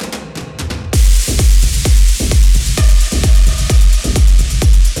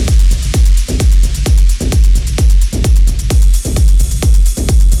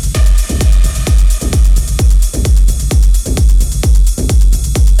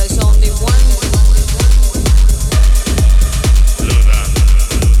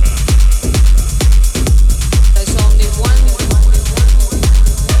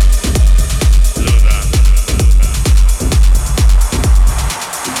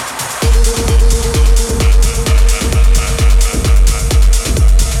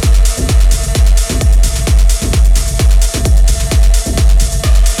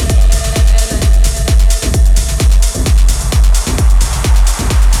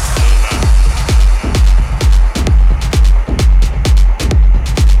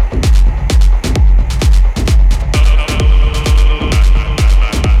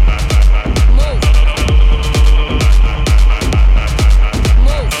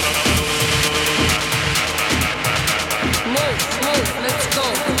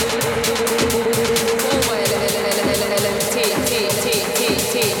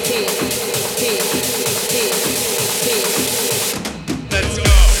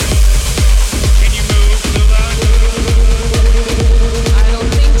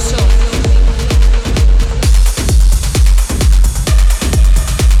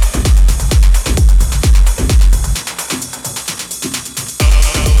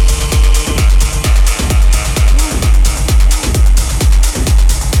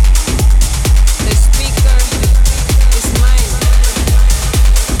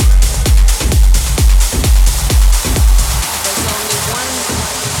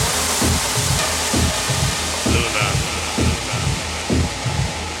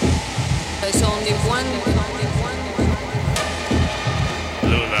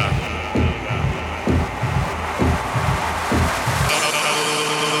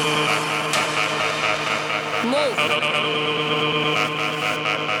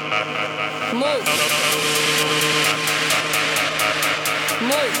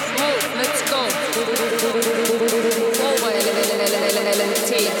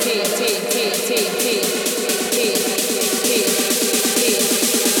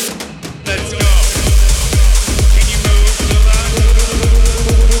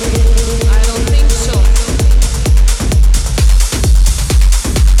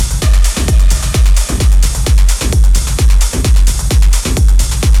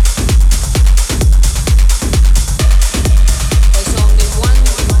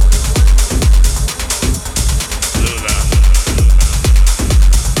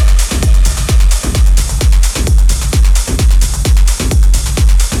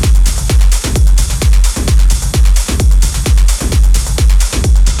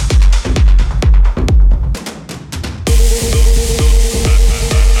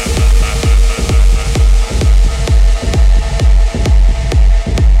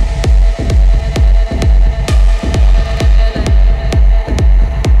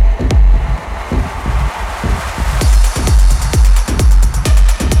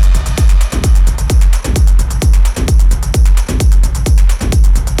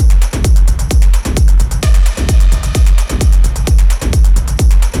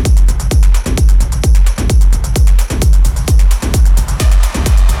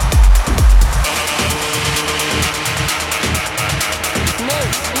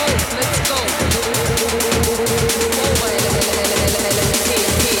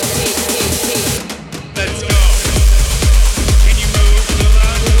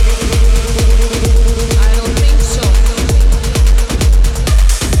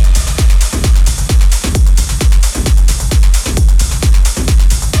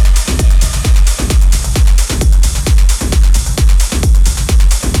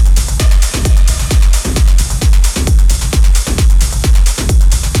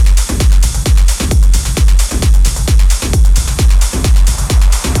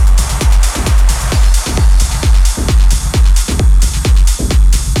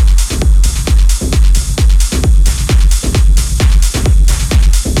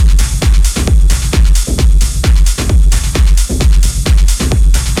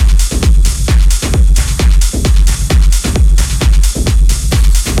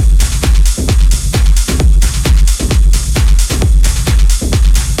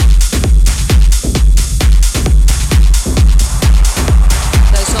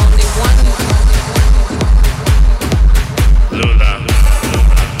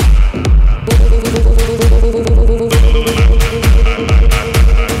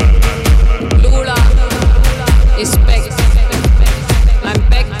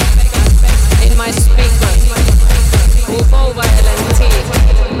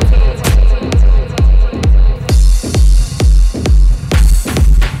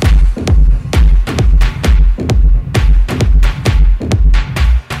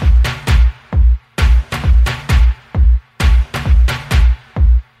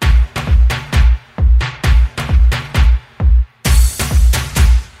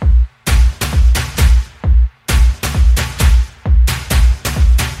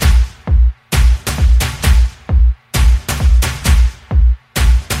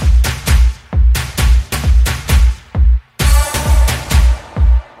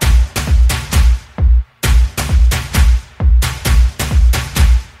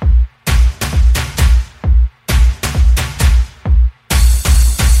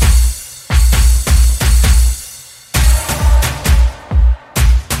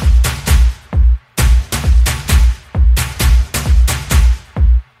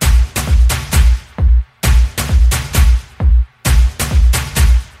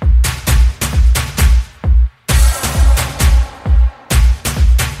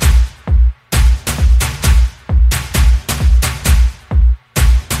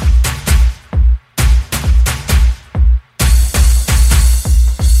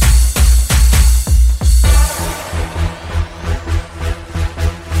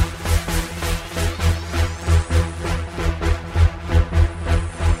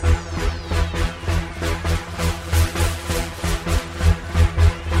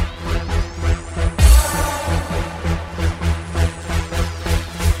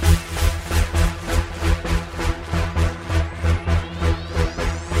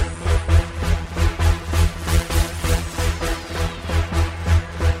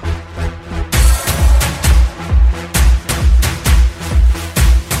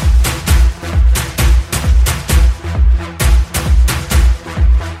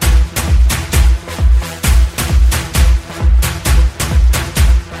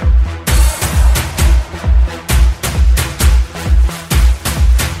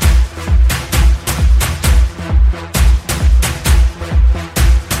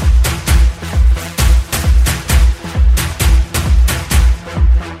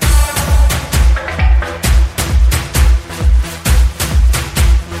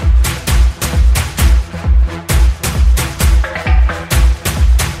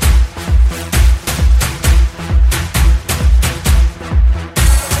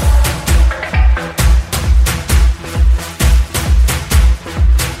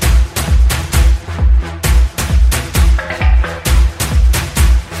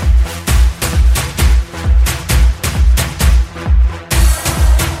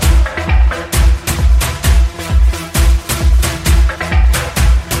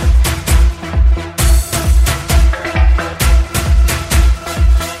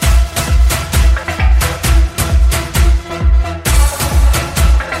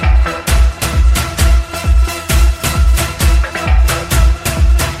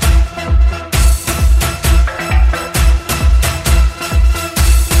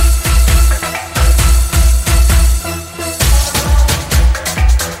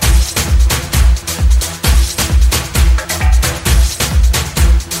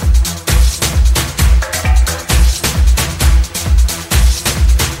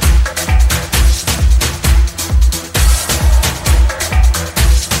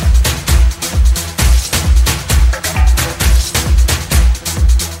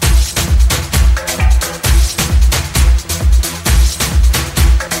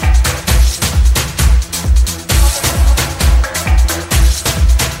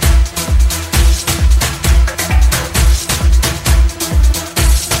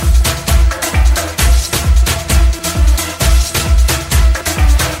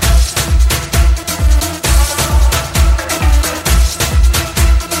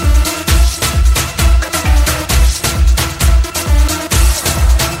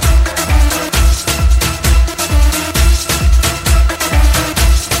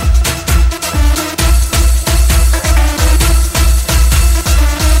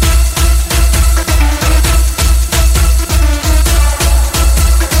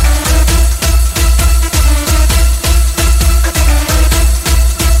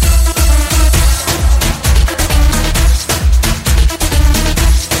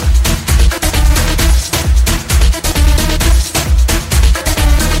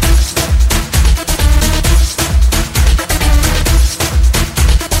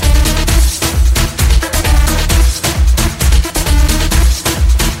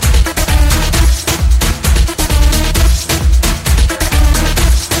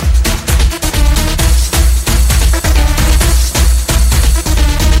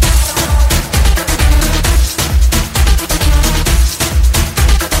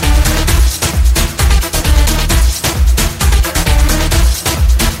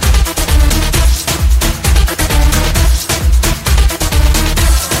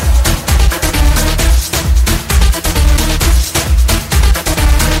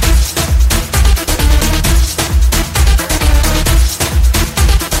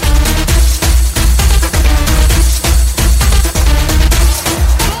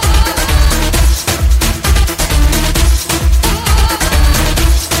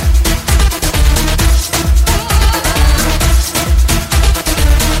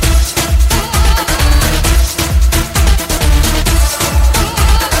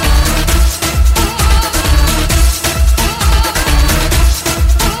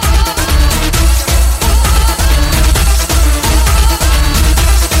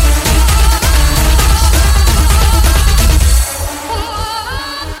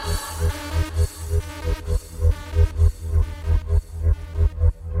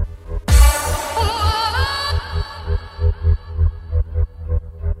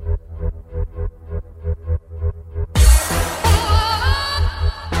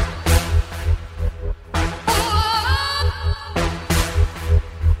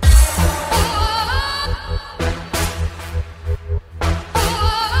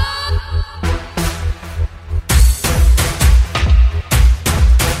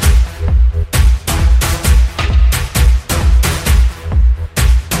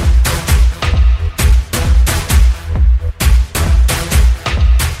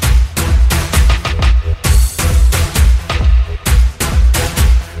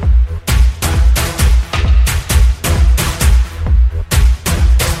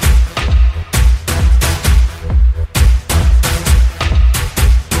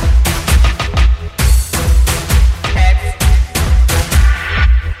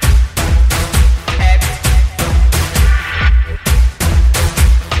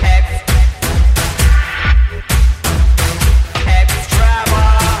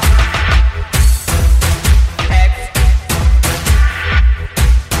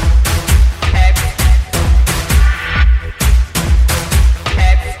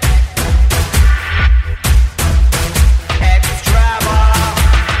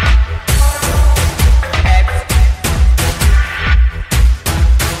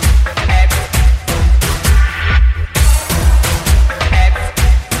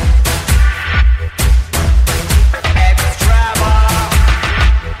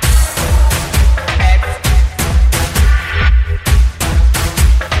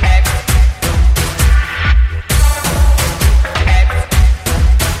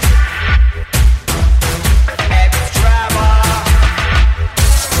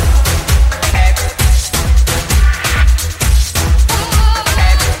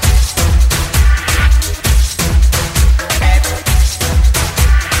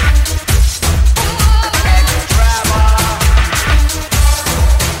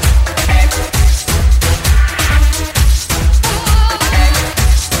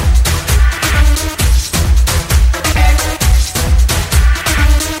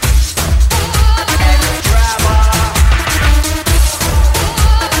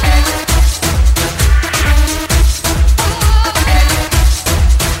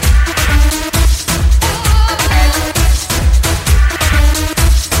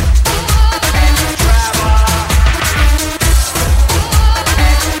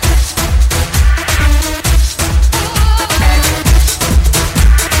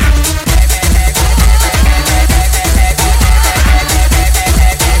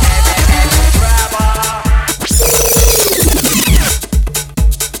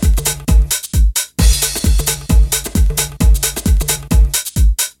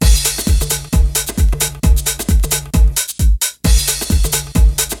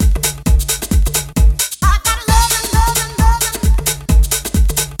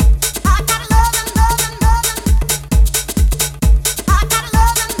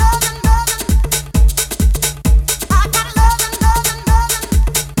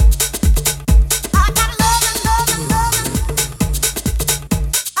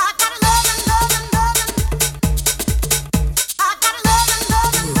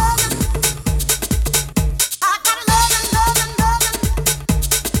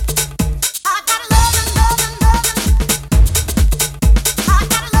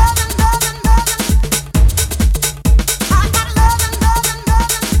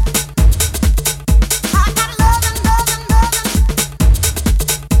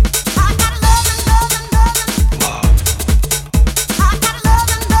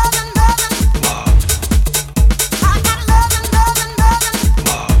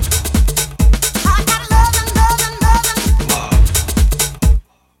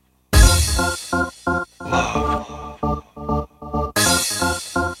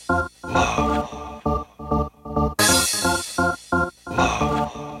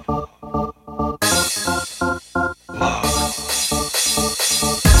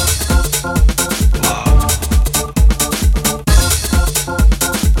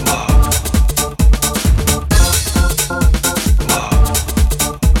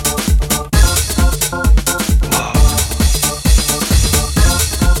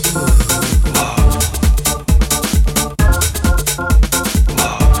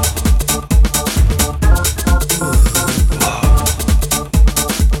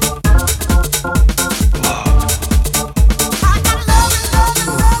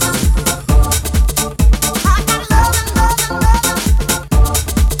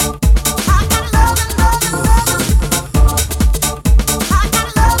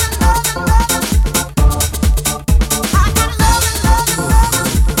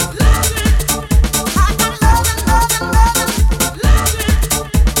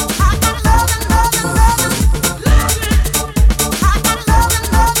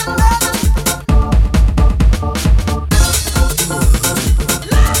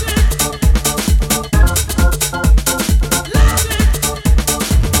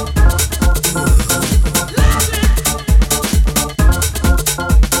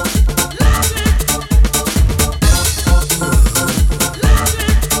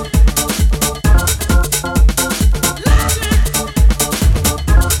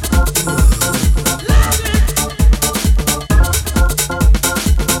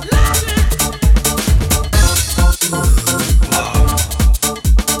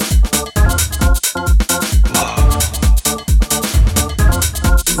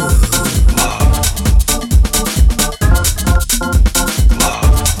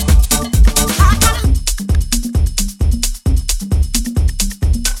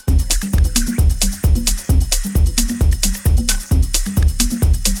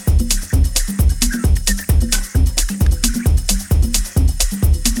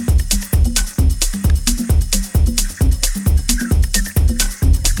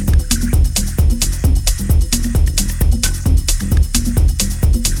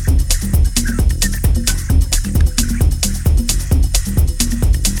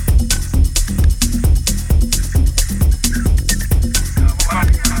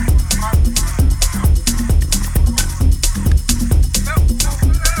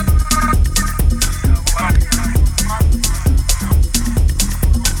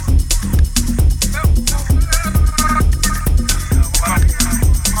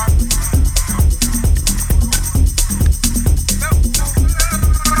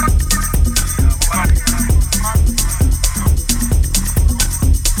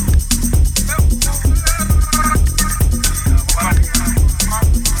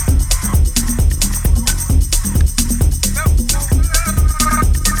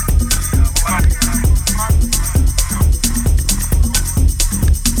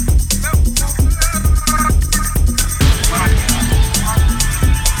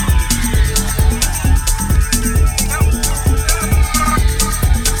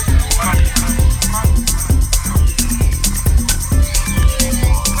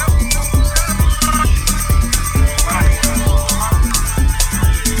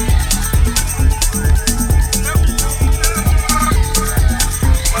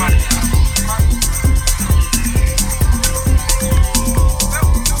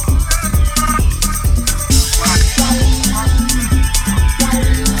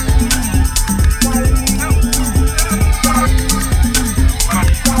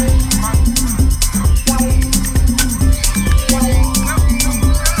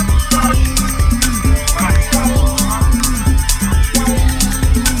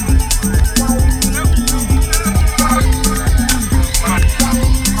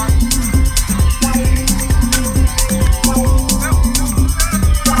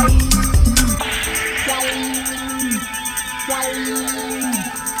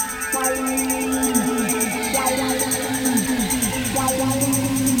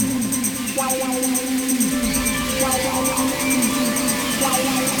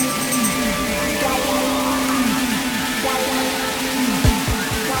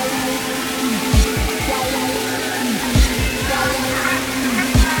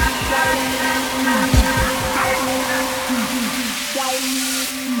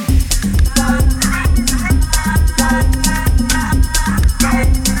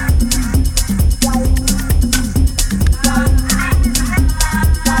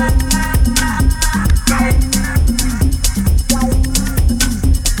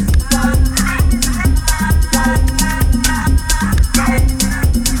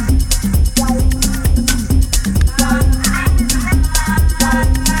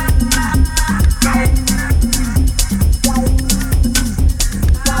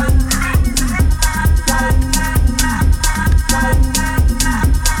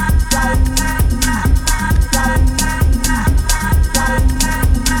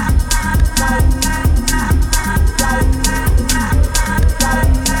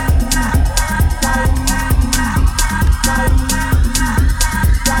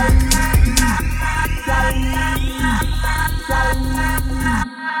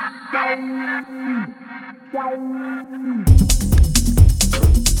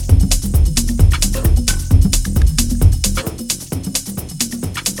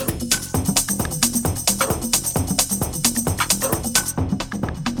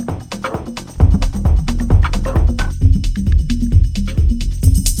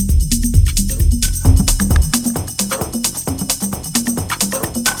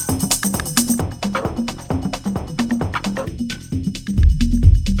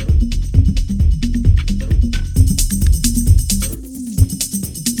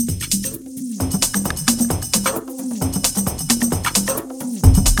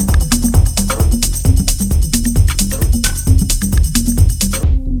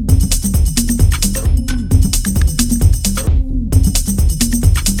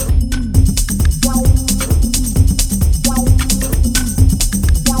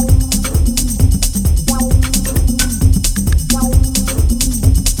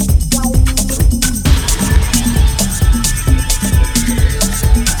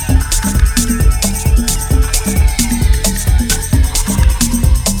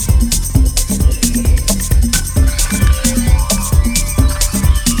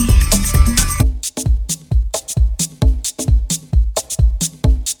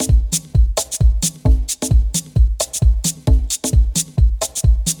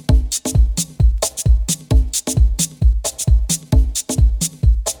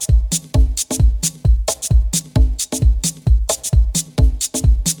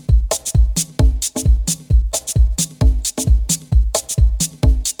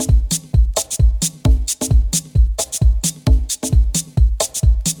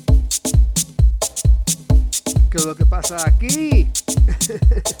 aquí.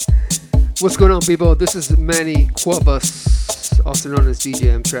 What's going on, people? This is Cuevas'z, also known as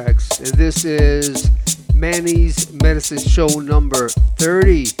DJ M-Trax, and this is Manny'z Medicine Show number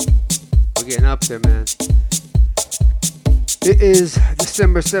 30. We're getting up there, man. It is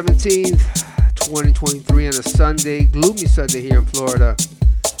December 17th, 2023 on a Sunday, gloomy Sunday here in Florida.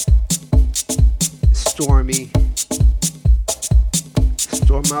 Stormy.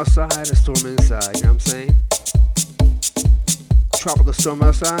 Storm outside, a storm inside, you know what I'm saying? Tropical storm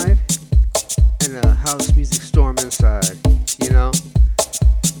outside and a house music storm inside, you know?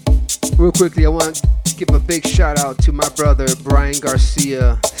 Real quickly, I want to give a big shout out to my brother Brian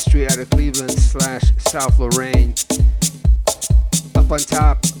Garcia, straight out of Cleveland / South Lorraine. Up on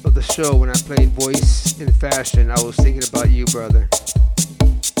top of the show when I played Voice in Fashion, I was thinking about you, brother.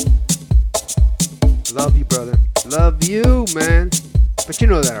 Love you, brother. Love you, man. But you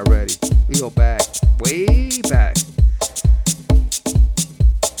know that already. We go back, way back.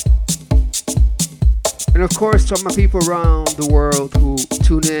 And of course, to all my people around the world who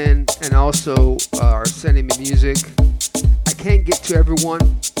tune in and also are sending me music. I can't get to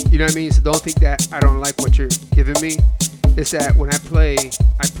everyone, you know what I mean? So don't think that I don't like what you're giving me. It's that when I play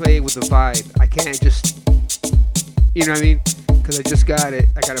with a vibe. I can't just, you know what I mean? Because I just got it,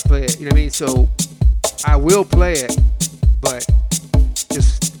 I gotta play it, you know what I mean? So I will play it, but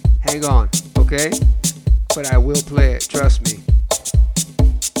just hang on, okay? But I will play it, trust me.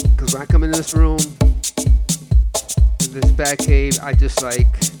 Because when I come in this room, in this back cave, I just like,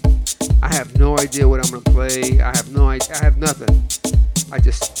 I have no idea what I'm gonna play. I have no idea, I have nothing. I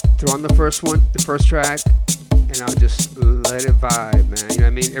just throw on the first track, and I'll just let it vibe, man. You know what I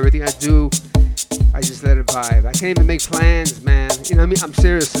mean? Everything I do, I just let it vibe. I can't even make plans, man. You know what I mean? I'm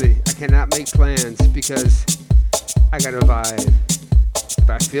seriously, I cannot make plans because I gotta vibe. If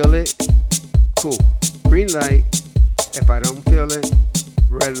I feel it, cool. Green light. If I don't feel it,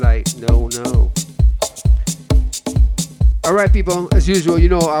 red light. No. Alright, people, as usual, you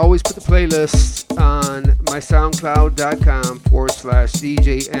know, I always put the playlist on my SoundCloud.com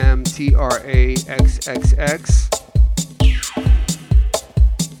 /DJMTRAXXX.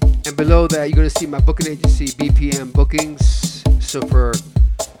 And below that, you're going to see my booking agency, BPM Bookings. So for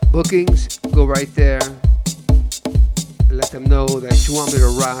bookings, go right there and let them know that you want me to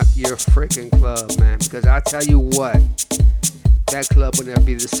rock your freaking club, man. Because I'll tell you what, that club will never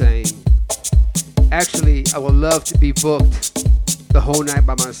be the same. Actually, I would love to be booked the whole night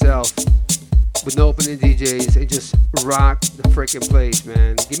by myself with no opening DJs and just rock the freaking place,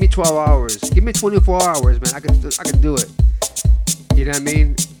 man. Give me 12 hours. Give me 24 hours, man. I can do it. You know what I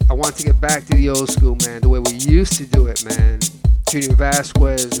mean? I want to get back to the old school, man, the way we used to do it, man. Junior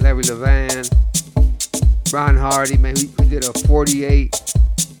Vasquez, Larry Luvin, Ron Hardy, man. We did a 48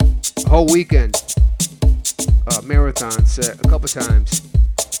 whole weekend marathon set a couple times.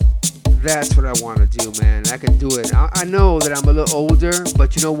 That's what I want to do, man. I can do it. I know that I'm a little older,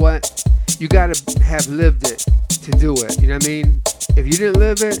 but you know what? You gotta have lived it to do it. You know what I mean? If you didn't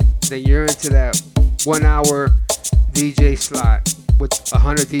live it, then you're into that 1 hour DJ slot with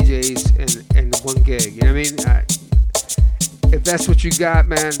 100 DJs and one gig. You know what I mean? If that's what you got,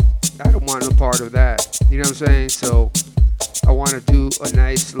 man, I don't want no part of that. You know what I'm saying? So I want to do a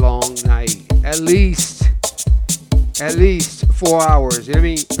nice long night. At least 4 hours. You know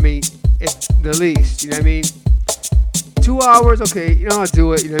what I mean? If the least, you know what I mean? 2 hours, okay, you know, I'll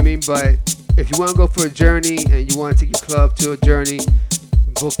do it, you know what I mean? But if you want to go for a journey and you want to take your club to a journey,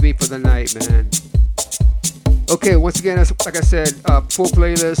 book me for the night, man. Okay, once again, like I said, full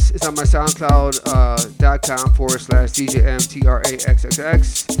playlist is on my SoundCloud.com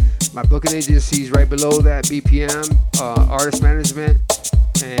 /DJMTRAXXX. My booking agency is right below that, BPM, artist management.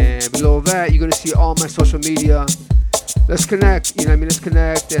 And below that, you're going to see all my social media. Let's connect, you know what I mean? Let's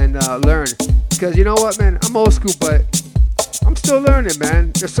connect and learn. Because you know what, man? I'm old school, but I'm still learning,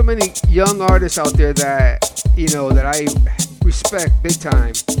 man. There's so many young artists out there that, you know, that I respect big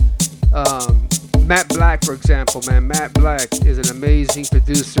time. Matt Black, for example, man. Matt Black is an amazing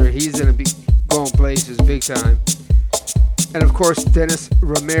producer. He's going to be going places big time. And of course, Dennis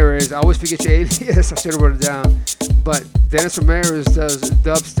Ramirez. I always forget your alias. I should have wrote it down. But Dennis Ramirez does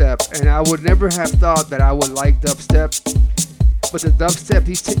dubstep, and I would never have thought that I would like dubstep. But the dubstep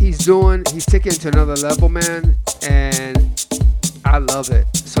he's taking it to another level, man, and I love it.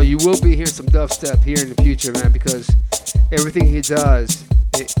 So you will be hearing some dubstep here in the future, man, because everything he does,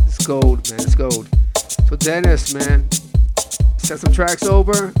 it's gold, man. It's gold. So Dennis, man, send some tracks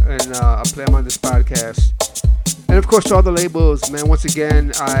over, and I'll play them on this podcast. And of course, to all the labels, man, once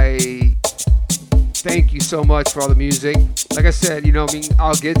again, I thank you so much for all the music. Like I said, you know, I mean,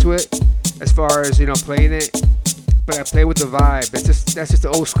 I'll get to it as far as, you know, playing it. but I play with the vibe. That's just the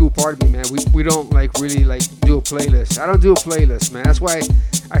old school part of me, man. We don't like really like do a playlist. I don't do a playlist, man. That's why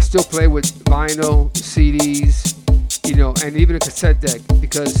I still play with vinyl, CDs, you know, and even a cassette deck,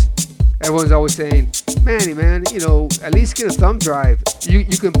 because everyone's always saying, Manny, man, you know, at least get a thumb drive. You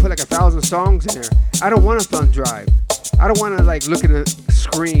can put like 1,000 songs in there. I don't want a thumb drive. I don't want to like look at a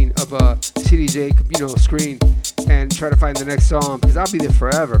screen of a CDJ, you know, screen and try to find the next song, because I'll be there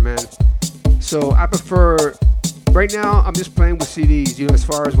forever, man. So I prefer, right now I'm just playing with CDs, you know, as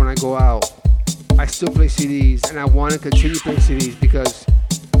far as when I go out. I still play CDs, and I want to continue playing CDs because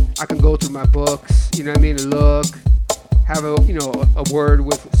I can go through my books, you know what I mean, and look, have a, you know, a word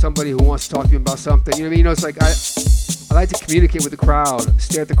with somebody who wants to talk to me about something, you know what I mean? You know, it's like I like to communicate with the crowd,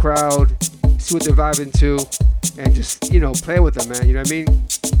 stare at the crowd, see what they're vibing to, and just, you know, play with them, man, you know what I mean?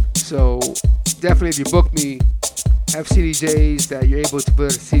 So definitely, if you book me, have CDJs that you're able to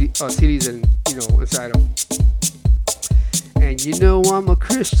put CDs in, you know, inside them. And you know I'm a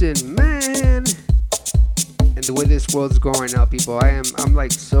Christian, man. And the way this world's going now, people, I'm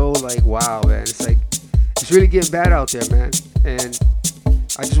like so like, wow, man. It's like, it's really getting bad out there, man. And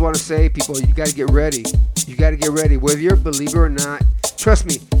I just want to say, people, you got to get ready. You got to get ready. Whether you're a believer or not, trust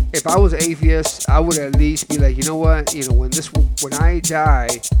me, if I was an atheist, I would at least be like, you know what? You know, when I die,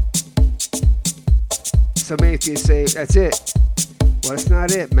 some atheists say, that's it. Well, that's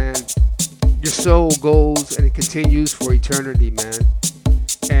not it, man. Your soul goes and it continues for eternity, man.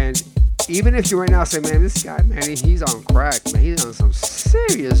 And even if you right now say, man, this guy, man, he's on crack, man. He's on some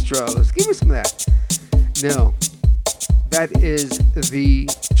serious drugs. Give me some of that. No. That is the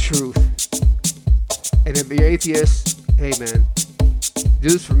truth. And if you're atheist, hey, man, do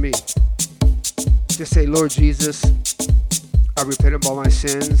this for me. Just say, Lord Jesus, I repent of all my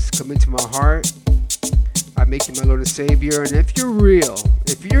sins. Come into my heart. I make you my Lord and Savior. And if you're real,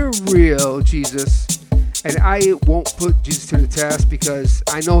 Jesus, and I won't put Jesus to the test because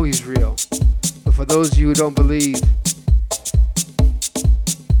I know he's real. But for those of you who don't believe,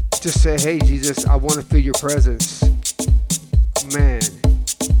 just say, hey, Jesus, I want to feel your presence. Man,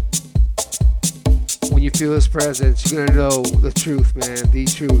 when you feel his presence, you're going to know the truth, man, the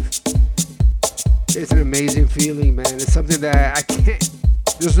truth. It's an amazing feeling, man. It's something that I can't,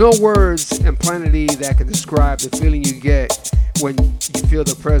 there's no words in plenty that can describe the feeling you get when you feel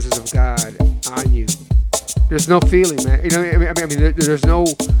the presence of God on you. There's no feeling, man. You know, I mean, there's no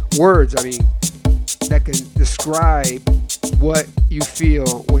words, I mean, that can describe what you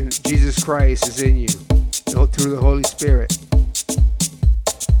feel when Jesus Christ is in you through the Holy Spirit.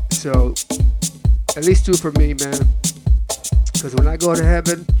 So, at least do it for me, man. Because when I go to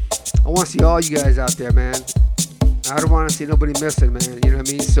heaven, I want to see all you guys out there, man. I don't want to see nobody missing, man. You know what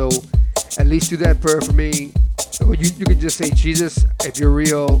I mean? So, at least do that prayer for me. Or you can just say, Jesus, if you're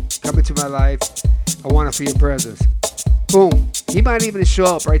real, come into my life. I want to feel your presence. Boom. He might even show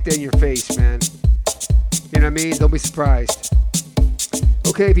up right there in your face, man. You know what I mean? Don't be surprised.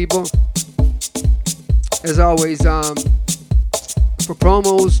 Okay, people. As always, for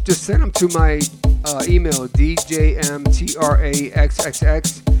promos, just send them to my email,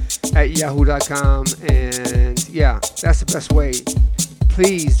 djmtraxxx@yahoo.com. And yeah, that's the best way.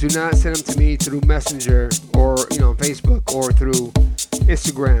 Please do not send them to me through Messenger or, you know, Facebook or through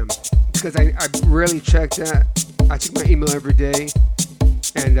Instagram, because I rarely check that. I check my email every day,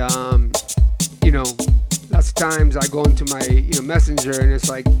 and you know, lots of times I go into my, you know, Messenger, and it's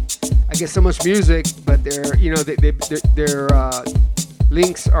like I get so much music, but their, you know, their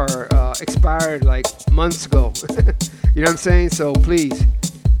links are expired like months ago. You know what I'm saying? So please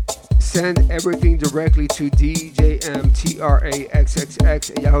send everything directly to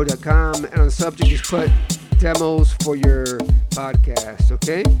djmtraxxx@yahoo.com, and on the subject just put demos for your podcast,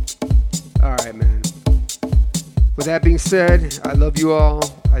 okay? All right, man. With that being said, I love you all.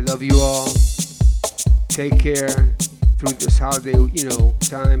 I love you all. Take care through this holiday, you know,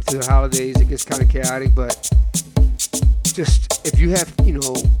 time. Through the holidays, it gets kind of chaotic, but just, if you have, you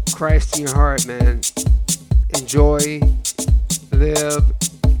know, Christ in your heart, man, enjoy, live,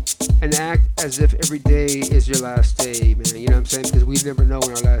 and act as if every day is your last day, man. You know what I'm saying? Because we never know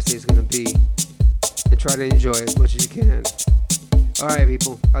when our last day is going to be. And try to enjoy it as much as you can. All right,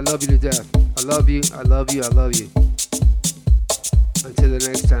 people. I love you to death. I love you. I love you. I love you. Until the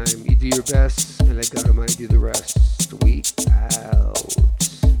next time, you do your best and let God Almighty do the rest. We out.